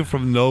improv, came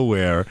from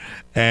nowhere,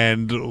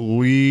 and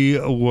we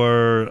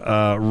were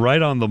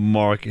right on the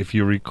mark. If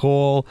you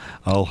recall,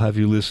 I'll have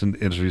you listen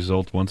as a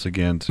result once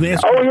again.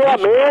 Oh yeah,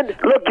 man!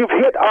 Look, you've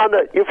hit on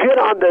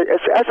the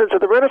essence of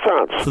the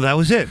Renaissance. So that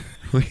was it.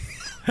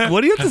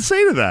 What do you have to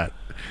say to that?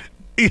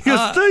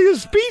 You're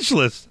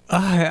speechless.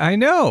 I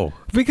know,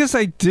 because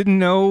I didn't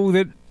know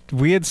that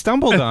we had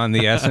stumbled on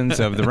the essence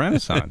of the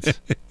Renaissance.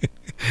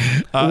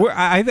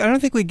 I don't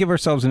think we give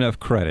ourselves enough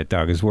credit,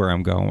 Doug, is where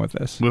I'm going with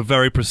this. We're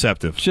very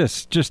perceptive.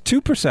 Just too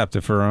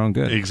perceptive for our own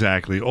good.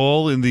 Exactly.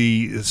 All in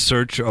the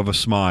search of a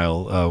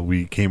smile,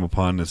 we came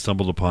upon and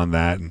stumbled upon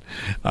that. And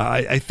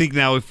I think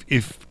now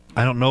if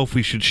I don't know if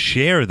we should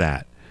share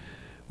that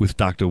with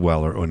Dr.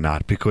 Weller or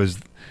not, because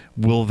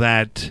will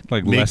that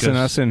make lessen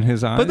us in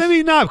his eyes? But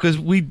maybe not, because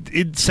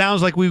it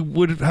sounds like we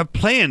would have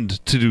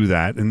planned to do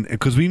that, and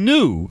because we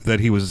knew that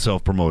he was a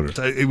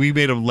self-promoter. We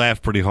made him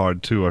laugh pretty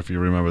hard too, if you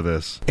remember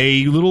this.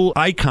 A little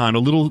icon, a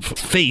little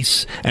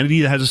face, and it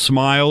either has a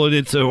smile,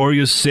 and or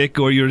you're sick,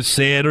 or you're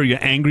sad, or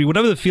you're angry,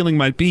 whatever the feeling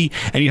might be,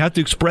 and you have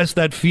to express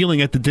that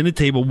feeling at the dinner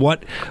table.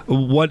 What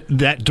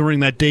that during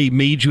that day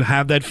made you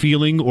have that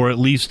feeling, or at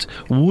least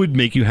would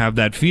make you have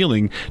that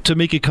feeling, to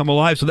make it come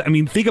alive. So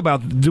think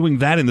about doing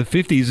that in the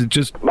 50s. It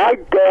just my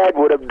dad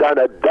would have done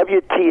a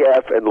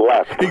WTF and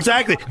left.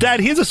 Exactly. Dad,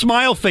 here's a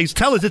smile face.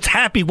 Tell us it's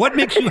happy. What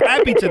makes you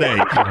happy today?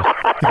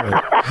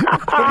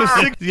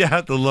 You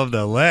have to love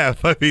that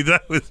laugh. I mean,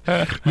 that was.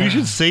 We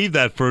should save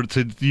that for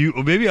to you.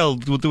 Or maybe we'll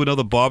do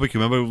another barbecue.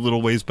 Remember a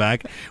little ways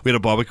back, we had a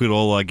barbecue with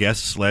all our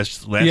guests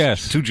last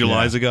yes. 2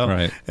 Julys ago,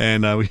 right?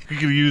 And we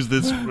could use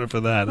this for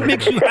that. What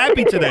makes you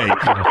happy today?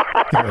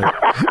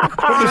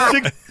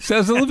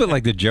 Sounds a little bit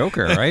like the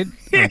Joker, right?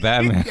 Or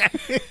Batman.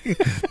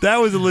 That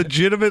was a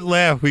legitimate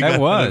laugh. That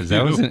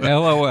was an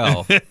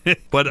LOL.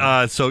 But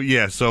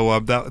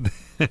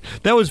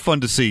that was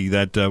fun to see.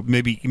 That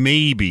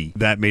maybe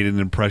that made an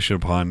impression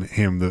upon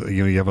him. That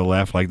you have a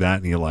laugh like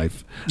that in your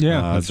life.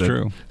 Yeah, that's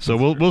true. So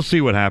we'll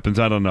see what happens.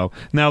 I don't know.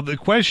 Now the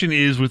question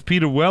is with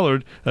Peter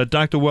Weller.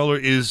 Dr. Weller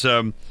is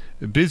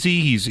busy.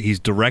 He's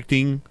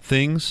directing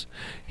things.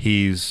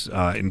 He's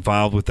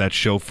involved with that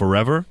show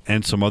Forever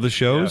and some other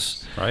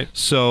shows. Yes, right.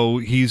 So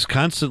he's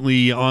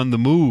constantly on the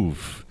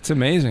move. It's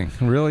amazing.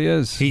 It really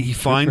is. He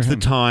finds the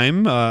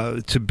time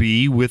to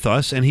be with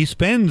us, and he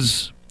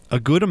spends a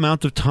good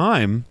amount of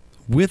time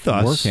with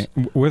us.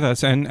 Working with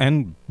us,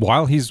 and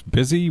while he's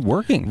busy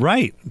working.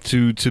 Right.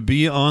 To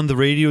be on the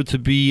radio, to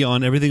be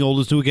on Everything Old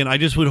Is New Again. I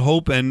just would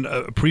hope and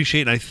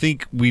appreciate, and I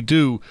think we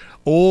do,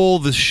 all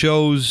the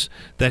shows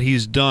that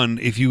he's done.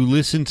 If you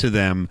listen to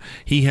them,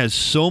 he has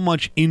so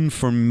much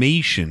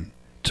information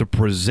to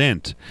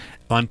present.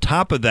 On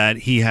top of that,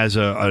 he has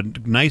a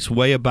nice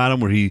way about him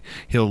where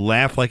he'll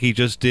laugh like he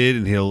just did,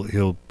 and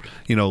he'll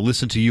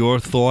listen to your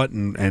thought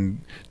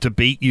and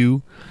debate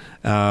you.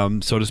 So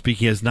to speak.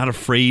 He is not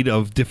afraid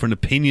of different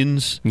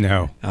opinions.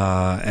 No.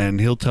 And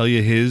he'll tell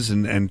you his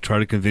and try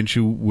to convince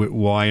you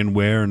why and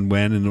where and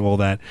when and all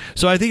that.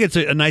 So I think it's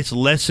a nice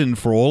lesson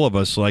for all of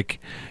us. Like,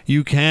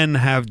 you can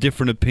have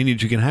different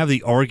opinions. You can have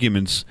the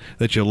arguments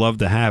that you love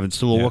to have and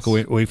still walk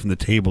away from the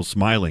table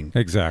smiling.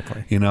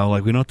 Exactly. We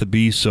don't have to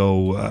be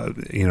so,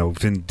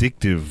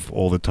 vindictive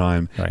all the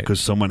time because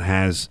someone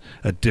has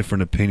a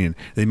different opinion.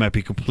 They might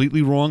be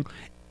completely wrong.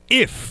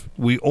 If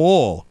we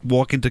all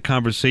walk into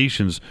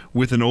conversations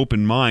with an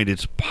open mind,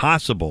 it's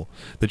possible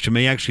that you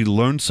may actually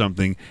learn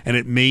something, and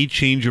it may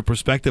change your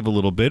perspective a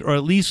little bit, or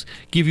at least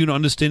give you an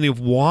understanding of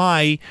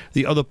why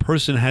the other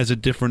person has a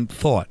different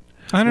thought.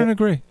 I don't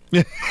agree.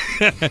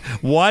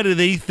 Why do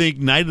they think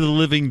Night of the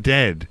Living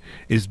Dead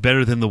is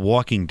better than The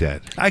Walking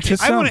Dead? Actually,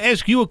 I want to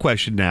ask you a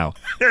question now.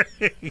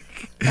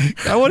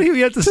 I want to hear what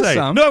you have to say.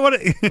 Some. No, I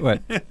want to.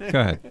 What? Go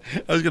ahead.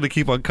 I was going to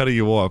keep on cutting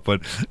you off,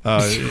 but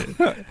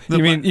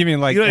you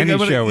mean like any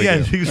show we do?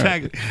 Yes,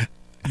 exactly. Right.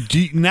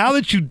 Now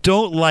that you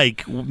don't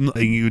like,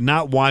 you're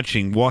not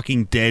watching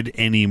Walking Dead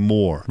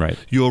anymore. Right.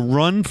 Your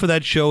run for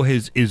that show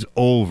is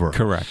over.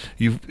 Correct.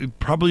 You're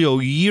probably a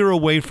year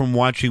away from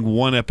watching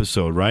one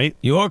episode, right?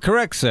 You are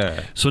correct,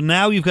 sir. So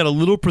now you've got a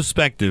little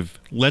perspective.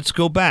 Let's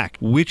go back.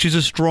 Which is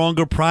a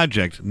stronger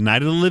project?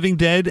 Night of the Living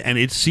Dead and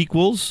its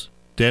sequels,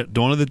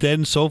 Dawn of the Dead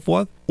and so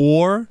forth,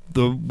 or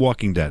The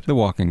Walking Dead? The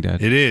Walking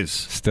Dead. It is.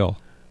 Still.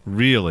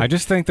 Really? I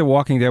just think The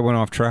Walking Dead went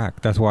off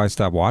track. That's why I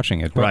stopped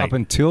watching it. But up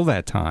until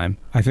that time,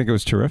 I think it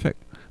was terrific.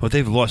 But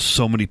they've lost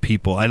so many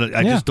people.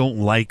 I just don't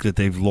like that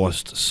they've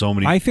lost so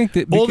many. I think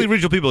that all the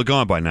original people are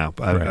gone by now.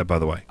 By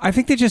the way, I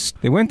think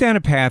they went down a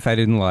path I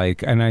didn't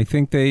like, and I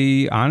think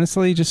they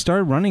honestly just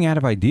started running out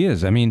of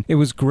ideas. I mean, it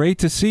was great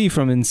to see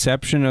from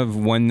inception of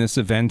when this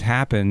event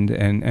happened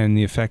and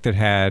the effect it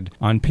had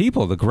on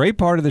people. The great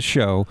part of the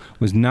show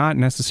was not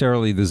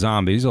necessarily the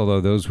zombies,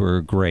 although those were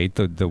great,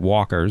 the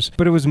walkers,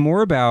 but it was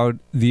more about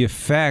the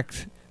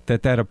effect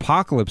that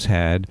apocalypse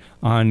had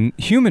on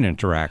human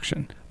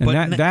interaction.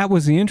 And that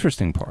was the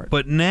interesting part.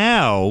 But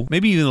now,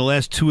 maybe even the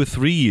last 2 or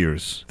 3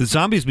 years, the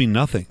zombies mean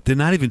nothing. They're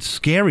not even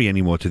scary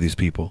anymore to these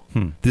people.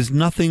 There's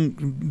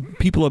nothing.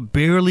 People are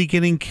barely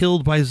getting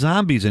killed by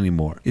zombies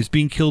anymore. It's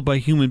being killed by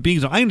human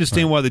beings. I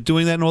understand why they're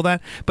doing that and all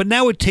that, but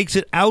now it takes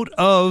it out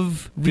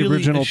of the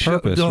original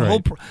purpose.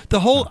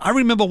 The whole. I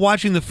remember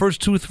watching the first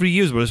 2 or 3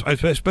 years,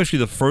 but especially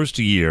the first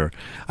year,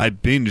 I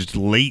binged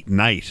late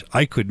night.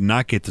 I could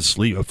not get to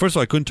sleep. First of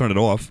all, I couldn't turn it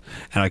off,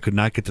 and I could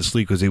not get to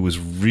sleep because it was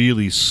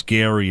really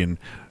scary. And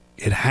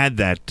it had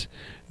that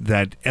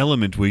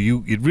element where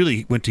it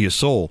really went to your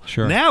soul.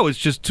 Sure. Now it's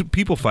just two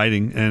people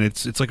fighting, and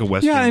it's like a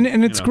Western. Yeah,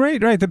 and it's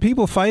great, right? The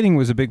people fighting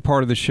was a big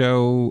part of the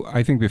show,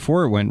 I think,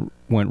 before it went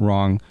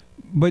wrong.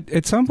 But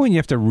at some point, you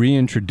have to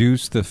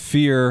reintroduce the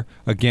fear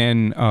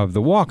again of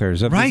the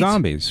walkers, of the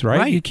zombies,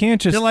 right? You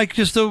can't just. They're like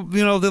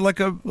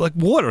they're like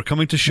water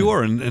coming to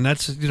shore, and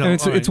that's And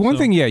it's one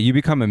thing, you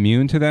become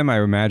immune to them.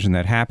 I imagine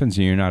that happens,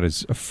 and you're not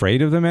as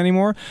afraid of them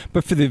anymore.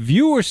 But for the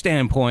viewer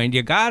standpoint,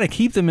 you got to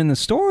keep them in the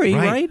story,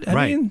 right?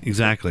 I mean,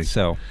 exactly.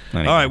 So,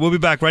 anyway. All right, we'll be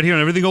back right here on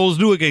Everything Old Is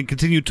New Again.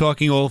 Continue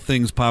talking all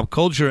things pop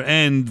culture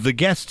and the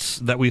guests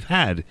that we've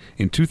had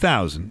in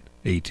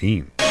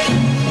 2018.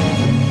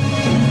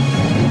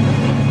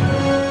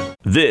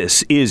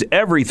 This is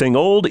Everything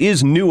Old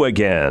Is New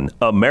Again,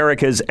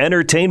 America's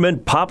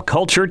entertainment pop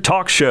culture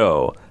talk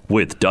show.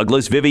 with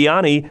Douglas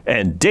Viviani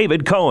and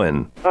David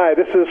Cohen. Hi,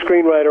 this is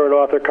screenwriter and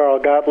author Carl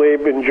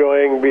Gottlieb,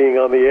 enjoying being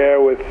on the air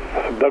with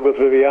Douglas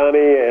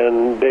Viviani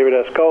and David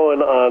S.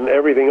 Cohen on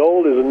Everything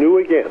Old is New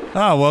Again.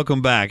 Oh,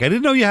 welcome back. I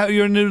didn't know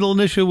your middle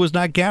initial was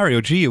not Gary.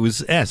 Oh, gee, it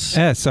was S.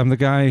 S. I'm the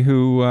guy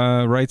who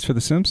writes for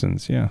The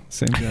Simpsons. Yeah,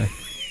 same guy.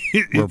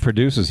 Or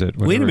produces it.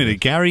 Wait a minute,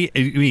 Gary.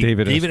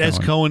 David S.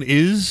 Cohen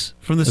is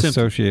from The Simpsons.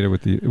 Associated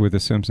with The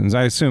Simpsons.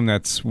 I assume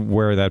that's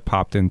where that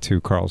popped into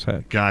Carl's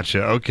head.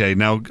 Gotcha. Okay.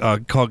 Now,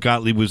 Carl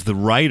Gottlieb was the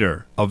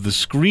writer of the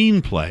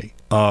screenplay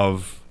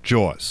of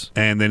Jaws,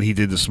 and then he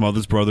did the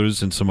Smothers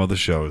Brothers and some other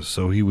shows,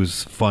 so he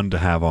was fun to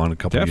have on a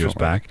couple of years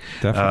back.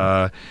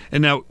 Definitely.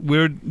 And now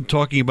we're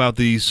talking about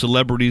the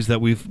celebrities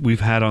that we've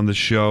had on the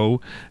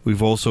show.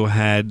 We've also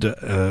had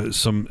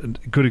some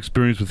good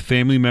experience with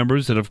family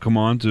members that have come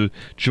on to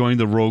join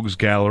the Rogues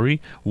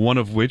Gallery, one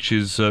of which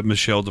is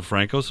Michelle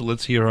DeFranco. So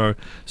let's hear her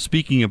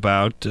speaking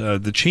about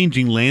the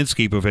changing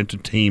landscape of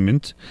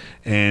entertainment,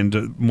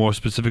 and more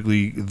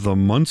specifically the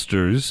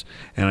Munsters.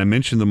 And I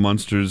mentioned the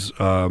Munsters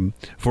for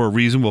a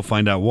reason. We'll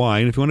find out why.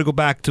 And if you want to go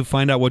back to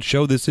find out what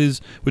show this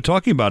is we're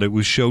talking about, it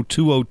was show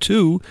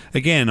 202.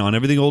 Again, on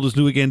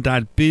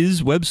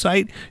everythingoldisnewagain.biz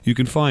website, you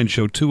can find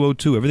show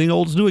 202,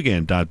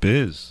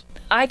 everythingoldisnewagain.biz.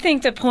 I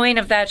think the point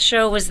of that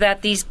show was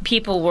that these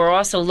people were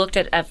also looked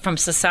at from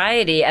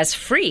society as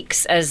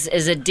freaks, as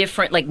a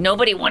different, like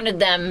nobody wanted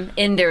them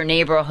in their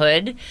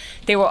neighborhood.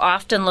 They were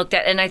often looked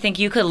at, and I think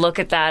you could look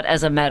at that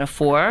as a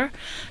metaphor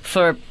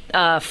for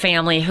a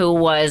family who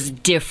was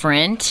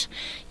different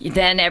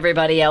than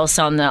everybody else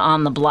on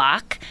the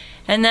block,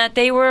 and that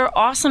they were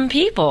awesome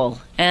people.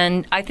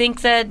 And I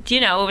think that,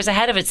 it was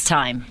ahead of its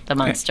time, the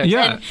Munsters.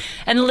 Yeah.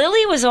 And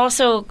Lily was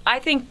also, I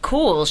think,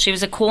 cool. She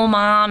was a cool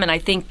mom, and I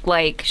think,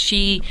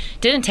 she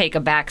didn't take a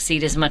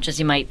backseat as much as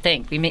you might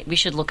think. We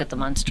should look at the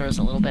Munsters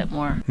a little bit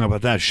more. How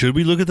about that? Should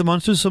we look at the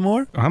Munsters some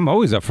more? I'm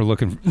always up for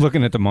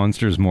looking at the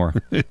Munsters more.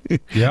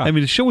 Yeah. I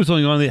mean, the show was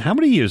only on, how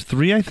many years?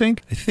 3, I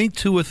think? I think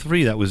 2 or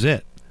 3, that was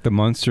it. The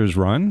Munsters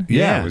run?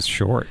 Yeah. It was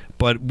short.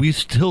 But we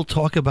still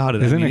talk about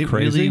it. Isn't it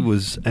crazy? It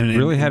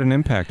really had an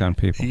impact on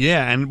people.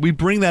 Yeah, and we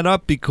bring that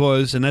up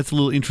because, and that's a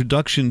little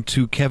introduction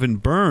to Kevin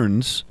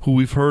Burns, who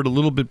we've heard a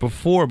little bit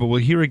before, but we'll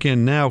hear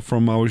again now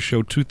from our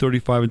show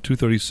 235 and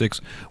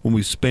 236 when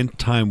we spent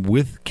time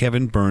with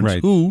Kevin Burns,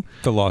 right. who...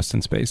 The Lost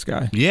in Space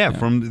guy. Yeah,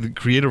 from the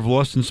creator of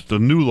the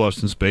new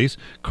Lost in Space,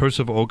 Curse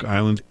of Oak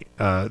Island,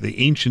 the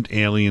Ancient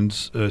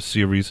Aliens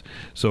series.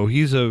 So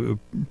he's a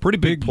pretty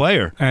big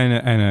player.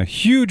 And a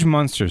huge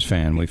Munsters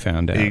fan, we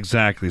found out.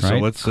 Exactly. Right? So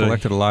let's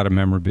collected a lot of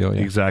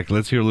memorabilia. Exactly.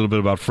 Let's hear a little bit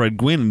about Fred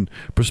Gwynne,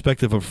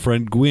 perspective of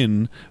Fred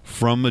Gwynne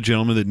from a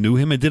gentleman that knew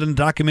him and did a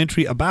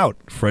documentary about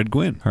Fred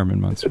Gwynne.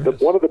 Herman Munster.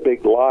 One of the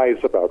big lies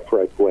about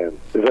Fred Gwynne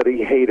is that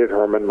he hated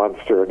Herman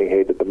Munster and he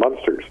hated the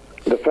Munsters.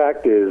 The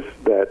fact is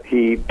that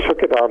he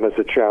took it on as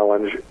a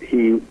challenge.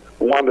 He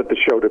wanted the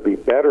show to be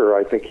better.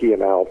 I think he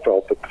and Al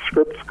felt that the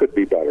scripts could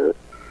be better.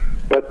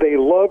 But they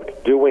loved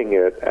doing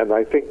it, and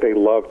I think they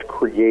loved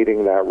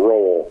creating that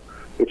role,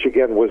 which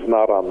again was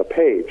not on the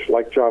page.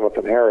 Like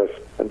Jonathan Harris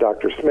and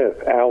Dr.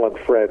 Smith, Al and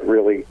Fred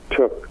really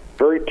took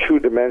very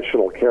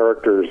two-dimensional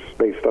characters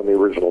based on the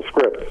original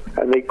scripts,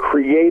 and they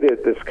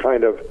created this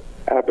kind of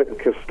Abbott and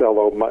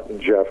Costello, Mutt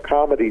and Jeff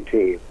comedy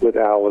team with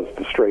Al as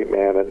the straight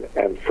man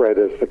and Fred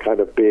as the kind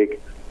of big,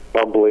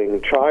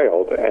 bumbling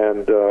child.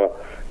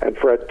 And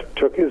Fred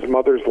took his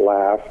mother's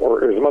laugh,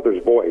 or his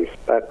mother's voice,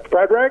 that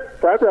Frederick,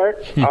 Lily,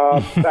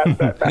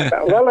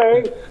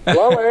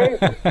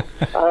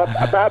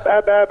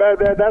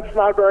 that's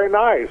not very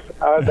nice.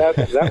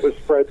 That was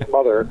Fred's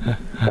mother.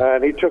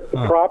 And he took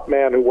the prop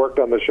man who worked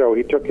on the show,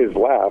 he took his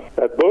laugh.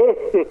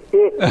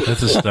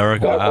 That's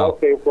hysterical. That all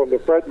came from the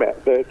Fred man.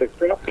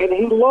 And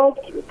he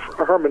loved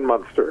Herman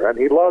Munster, and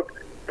he loved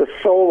the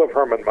soul of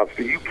Herman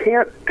Munster. You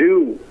can't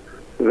do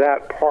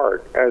that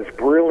part as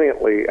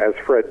brilliantly as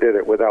Fred did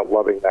it without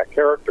loving that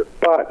character.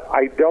 But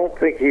I don't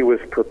think he was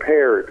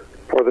prepared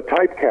for the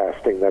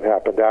typecasting that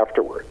happened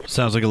afterwards.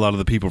 Sounds like a lot of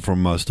the people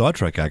from Star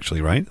Trek, actually,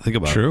 right? Think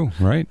about it. True,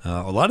 right.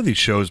 A lot of these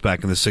shows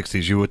back in the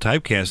 60s, you were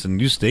typecast and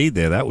you stayed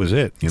there. That was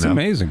it. It's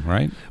amazing,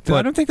 right? But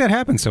I don't think that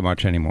happens so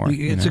much anymore.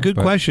 It's a good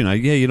question.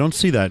 You don't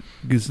see that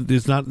because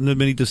there's not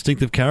many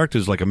distinctive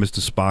characters like a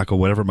Mr. Spock or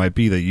whatever it might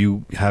be that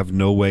you have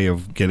no way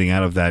of getting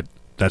out of that.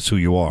 That's who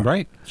you are.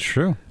 Right. It's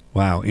true.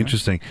 Wow,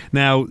 interesting.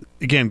 Now,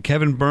 again,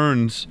 Kevin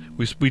Burns,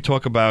 we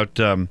talk about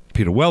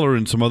Peter Weller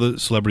and some other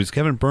celebrities.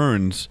 Kevin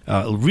Burns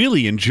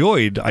really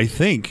enjoyed, I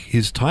think,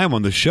 his time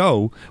on the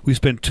show. We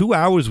spent 2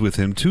 hours with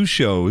him, 2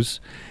 shows,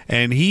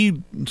 and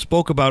he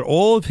spoke about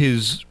all of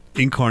his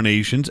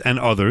incarnations and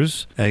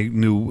others. I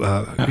knew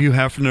Hugh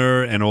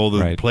Hefner and all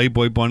the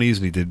Playboy bunnies,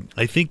 and he did.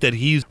 I think that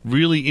he's a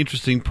really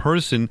interesting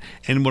person,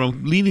 and what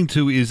I'm leading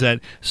to is that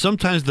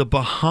sometimes the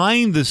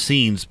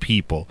behind-the-scenes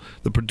people,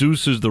 the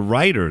producers, the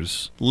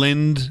writers,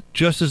 lend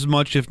just as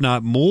much, if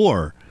not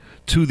more,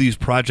 to these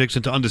projects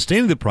and to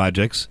understanding the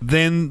projects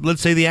than,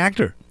 let's say, the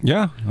actor.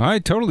 Yeah, I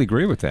totally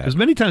agree with that. Because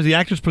many times the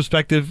actor's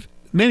perspective,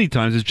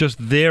 is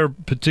just their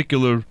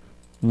particular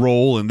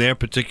role and their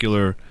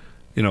particular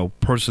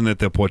person that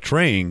they're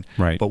portraying.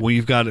 Right. But when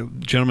you've got a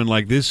gentleman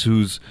like this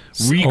who's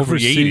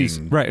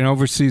recreating, and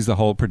oversees the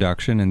whole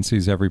production and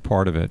sees every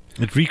part of it.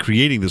 It's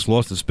recreating this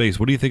Lost in Space.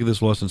 What do you think of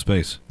this Lost in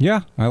Space?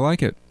 Yeah, I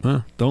like it.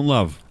 Don't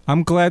love.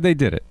 I'm glad they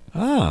did it.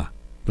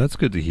 That's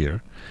good to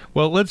hear.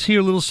 Well, let's hear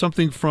a little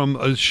something from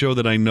a show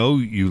that I know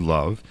you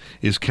love,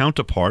 is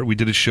Counterpart. We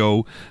did a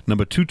show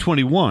number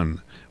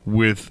 221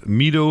 with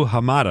Mito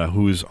Hamada,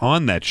 who is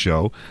on that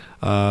show.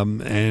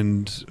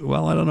 And,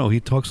 well, I don't know. He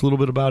talks a little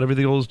bit about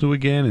Everything Old is New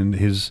Again. And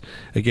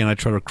again, I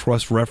try to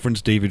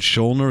cross-reference David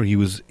Schulner. He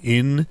was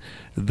in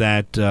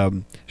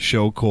that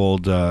show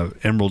called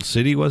Emerald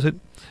City, was it?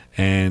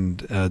 And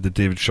the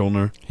David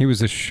Schulner. He was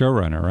the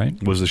showrunner,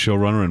 right? Was the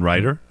showrunner and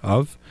writer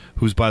of,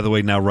 who's, by the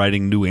way, now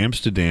writing New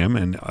Amsterdam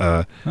and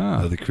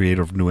the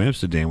creator of New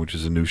Amsterdam, which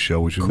is a new show,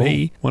 which we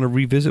may want to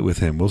revisit with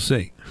him. We'll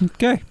see.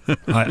 Okay.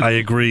 I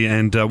agree.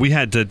 And we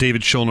had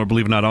David Schulner,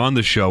 believe it or not, on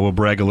the show. We'll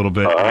brag a little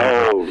bit.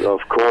 Oh,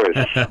 of course.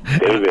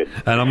 David.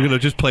 And I'm going to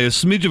just play a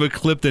smidge of a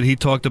clip that he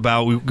talked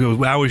about.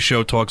 Our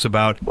show talks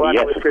about. Well, I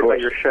know what's great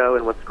about your show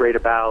and what's great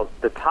about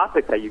the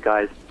topic that you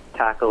guys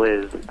tackle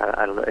is,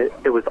 I don't know,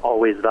 it was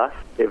always thus.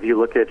 If you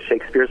look at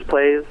Shakespeare's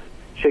plays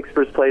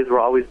were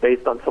always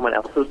based on someone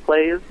else's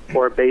plays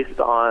or based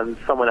on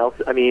someone else.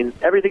 I mean,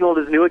 Everything Old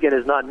is New Again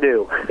is not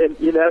new, and,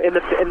 in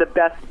the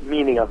best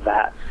meaning of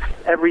that.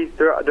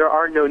 There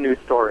are no new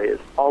stories.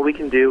 All we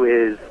can do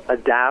is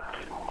adapt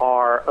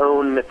our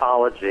own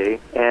mythology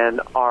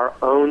and our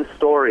own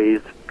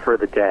stories for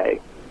the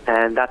day.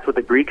 And that's what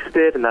the Greeks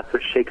did, and that's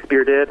what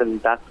Shakespeare did,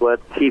 and that's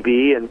what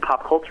TV and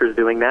pop culture is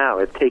doing now.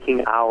 It's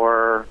taking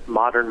our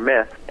modern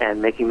myths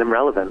and making them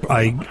relevant.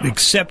 I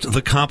accept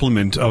the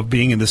compliment of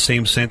being in the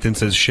same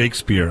sentence as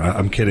Shakespeare.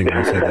 I'm kidding when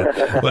I say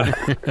that.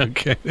 But,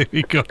 okay, there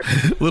you go.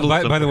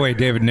 By the way,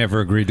 David never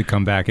agreed to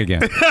come back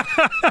again.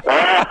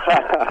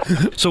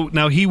 So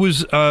now he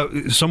was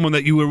someone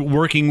that you were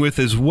working with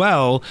as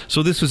well.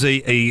 So this was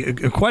a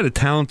quite a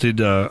talented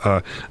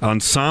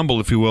ensemble,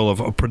 if you will,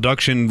 of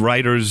production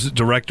writers,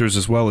 directors,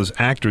 as well as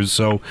actors.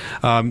 So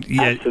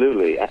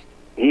absolutely,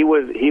 he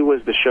was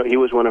the show. He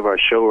was one of our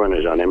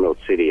showrunners on Emerald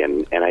City,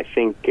 and I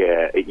think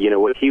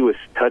what he was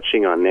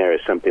touching on there is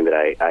something that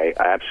I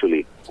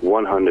absolutely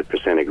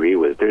 100% agree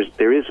with.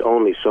 There is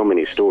only so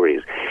many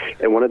stories,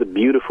 and one of the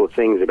beautiful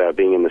things about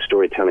being in the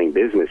storytelling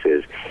business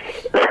is,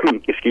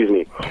 excuse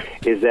me,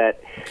 is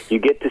that you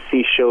get to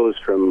see shows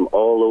from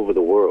all over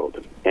the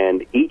world,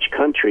 and each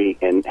country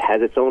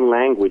has its own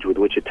language with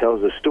which it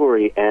tells a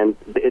story and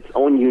its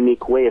own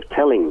unique way of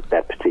telling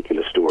that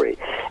particular story.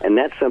 And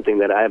that's something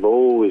that I've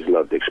always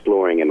loved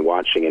exploring and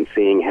watching and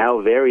seeing how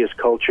various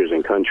cultures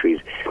and countries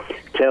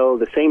tell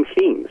the same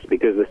themes,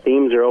 because the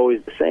themes are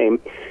always the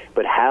same,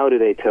 but how do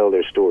they tell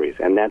their stories?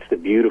 And that's the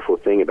beautiful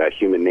thing about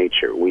human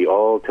nature. We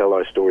all tell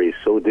our stories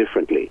so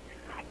differently,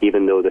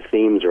 even though the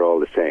themes are all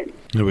the same.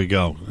 There we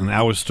go. And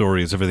our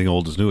story is Everything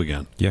Old is New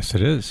Again. Yes,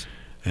 it is.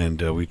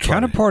 And we try.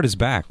 Counterpart is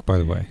back, by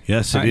the way.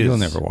 Yes, it is. You'll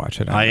never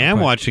watch it. I am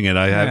watching it.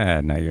 No,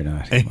 you're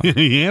not. I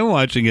am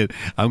watching it.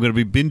 I'm going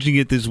to be binging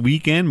it this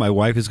weekend. My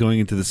wife is going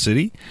into the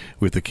city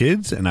with the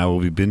kids, and I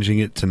will be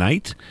binging it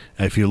tonight.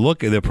 If you look,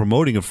 they're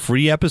promoting a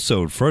free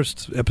episode,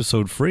 first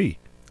episode free.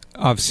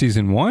 Of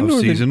season one?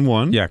 Of season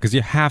one. Yeah, because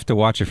you have to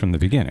watch it from the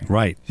beginning.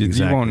 Right,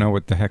 exactly. You won't know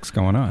what the heck's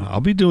going on.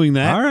 I'll be doing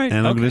that. All right.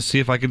 And I'm going to see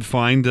if I can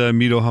find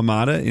Mito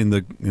Hamada in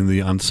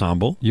the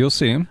ensemble. You'll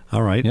see him.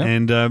 All right. Yep.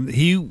 And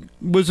he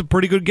was a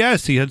pretty good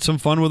guest. He had some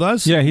fun with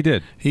us. Yeah, he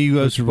did. He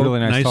was really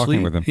nice nicely.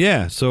 talking with him.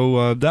 Yeah,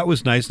 so that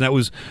was nice. And that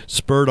was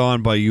spurred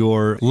on by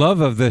your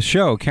love of the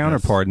show,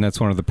 Counterpart, and that's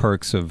one of the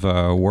perks of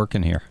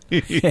working here.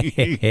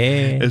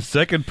 A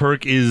second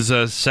perk is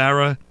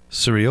Sarah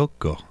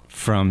Sirioko.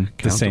 From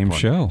the same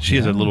show. She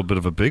has a little bit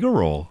of a bigger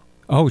role.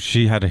 Oh,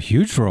 she had a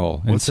huge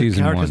role in What's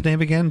season the character's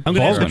name again? I'm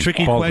going to ask a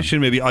tricky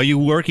question maybe. Are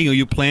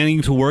you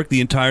planning to work the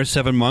entire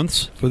 7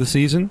 months for the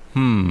season?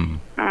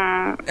 You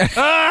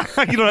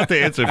don't have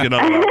to answer if you're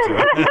not allowed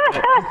to.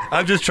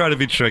 I'm just trying to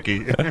be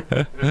tricky.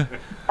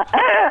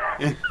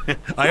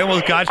 I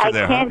almost got you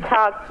there. I can't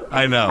talk.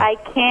 I know. I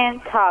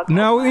can't talk.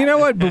 No, you know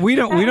what? But we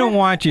don't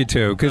want you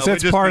to, because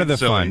that's part of the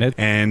fun.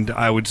 And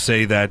I would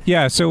say that.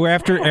 Yeah. So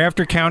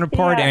after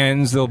Counterpart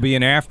ends, there'll be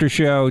an after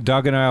show.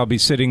 Doug and I will be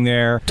sitting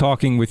there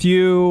talking with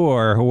you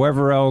or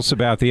whoever else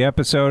about the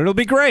episode. It'll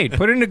be great.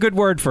 Put in a good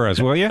word for us,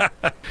 will you?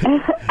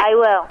 I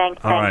will. Thank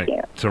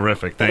you.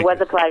 Terrific. Thank you. It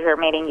was a pleasure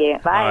meeting you.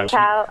 Bye.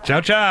 Ciao.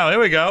 Ciao, ciao. There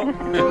we go.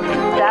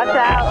 Ciao,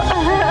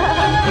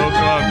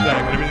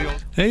 ciao.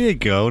 There you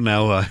go.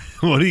 Now,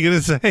 what are you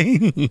going to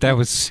say? That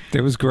was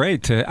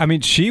great. I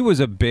mean, she was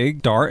a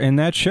big dart in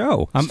that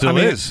show. Still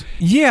is.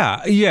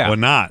 Yeah. Or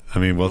not. I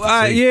mean, we'll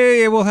have to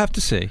see. Yeah, we'll have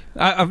to see.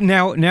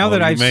 Now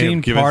that I've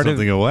seen part of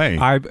away.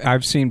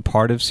 I've seen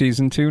part of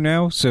season 2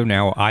 now, so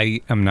now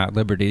I am not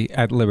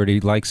at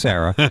liberty like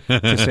Sarah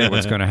to say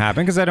what's going to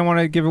happen because I don't want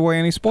to give away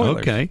any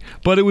spoilers. Okay,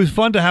 but it was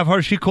fun to have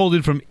her. She called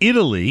in from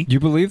Italy. You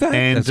believe that?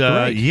 And that's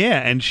great. yeah,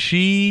 and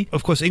she,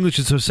 of course, English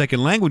is her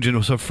second language, and it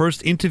was her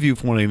first interview,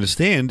 from what I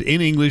understand,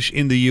 in English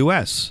in the U.S.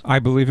 U.S. I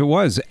believe it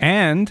was.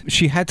 And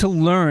she had to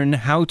learn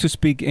how to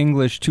speak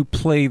English to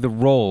play the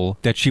role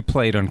that she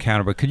played on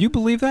Counterpart. Could you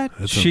believe that?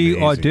 She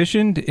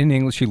auditioned in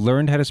English. She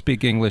learned how to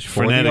speak English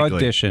for the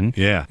audition.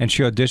 Yeah. And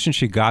she auditioned.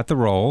 She got the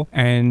role.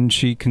 And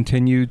she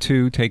continued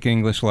to take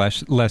English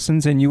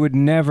lessons. And you would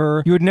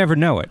never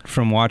know it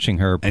from watching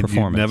her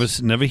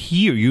performance.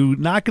 You're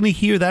not going to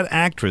hear that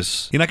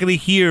actress. You're not going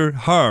to hear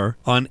her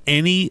on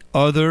any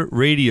other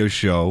radio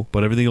show,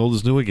 but Everything Old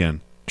is New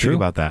Again. True. Think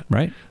about that.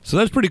 Right. So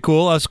that's pretty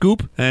cool,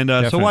 Scoop. And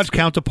so watch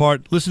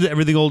Counterpart. Listen to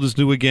Everything Old is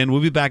New Again.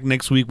 We'll be back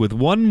next week with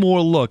one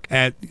more look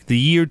at the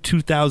year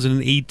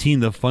 2018,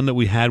 the fun that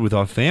we had with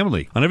our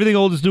family. On Everything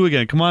Old is New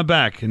Again, come on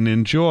back and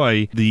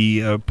enjoy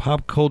the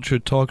pop culture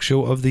talk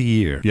show of the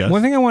year. Yes.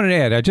 One thing I wanted to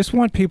add, I just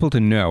want people to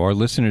know, our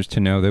listeners to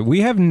know, that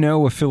we have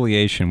no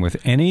affiliation with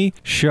any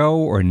show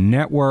or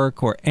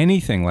network or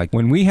anything. Like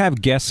when we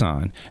have guests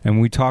on and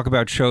we talk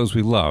about shows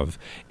we love,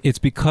 it's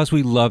because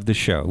we love the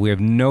show. We have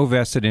no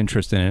vested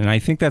interest in it. And I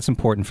think that's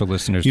important for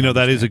listeners. You know,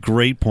 that is a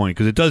great point,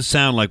 because it does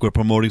sound like we're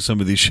promoting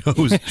some of these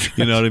shows.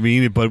 You know what I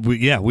mean? But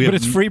we have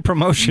it's free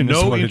promotion.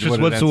 No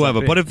interest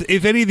whatsoever. But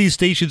if any of these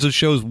stations or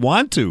shows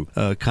want to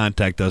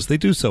contact us, they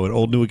do so at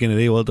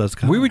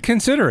oldnewagain@AOL.com. We would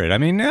consider it. I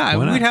mean,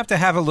 we'd have to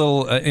have a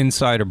little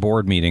insider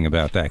board meeting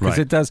about that, because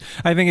it does.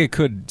 I think it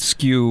could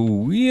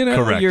skew,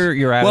 Correct.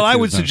 your attitude. Well, I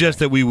would suggest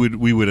that we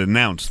would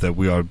announce that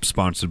we are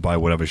sponsored by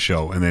whatever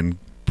show, and then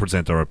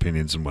present our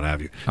opinions and what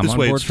have you. This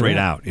way it's straight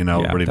out,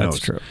 everybody knows. That's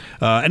true.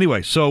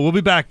 Anyway, so we'll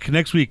be back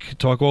next week,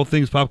 talk all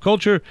things pop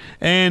culture,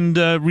 and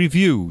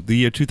review the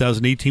year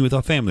 2018 with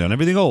our family on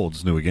Everything Old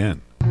is New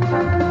Again.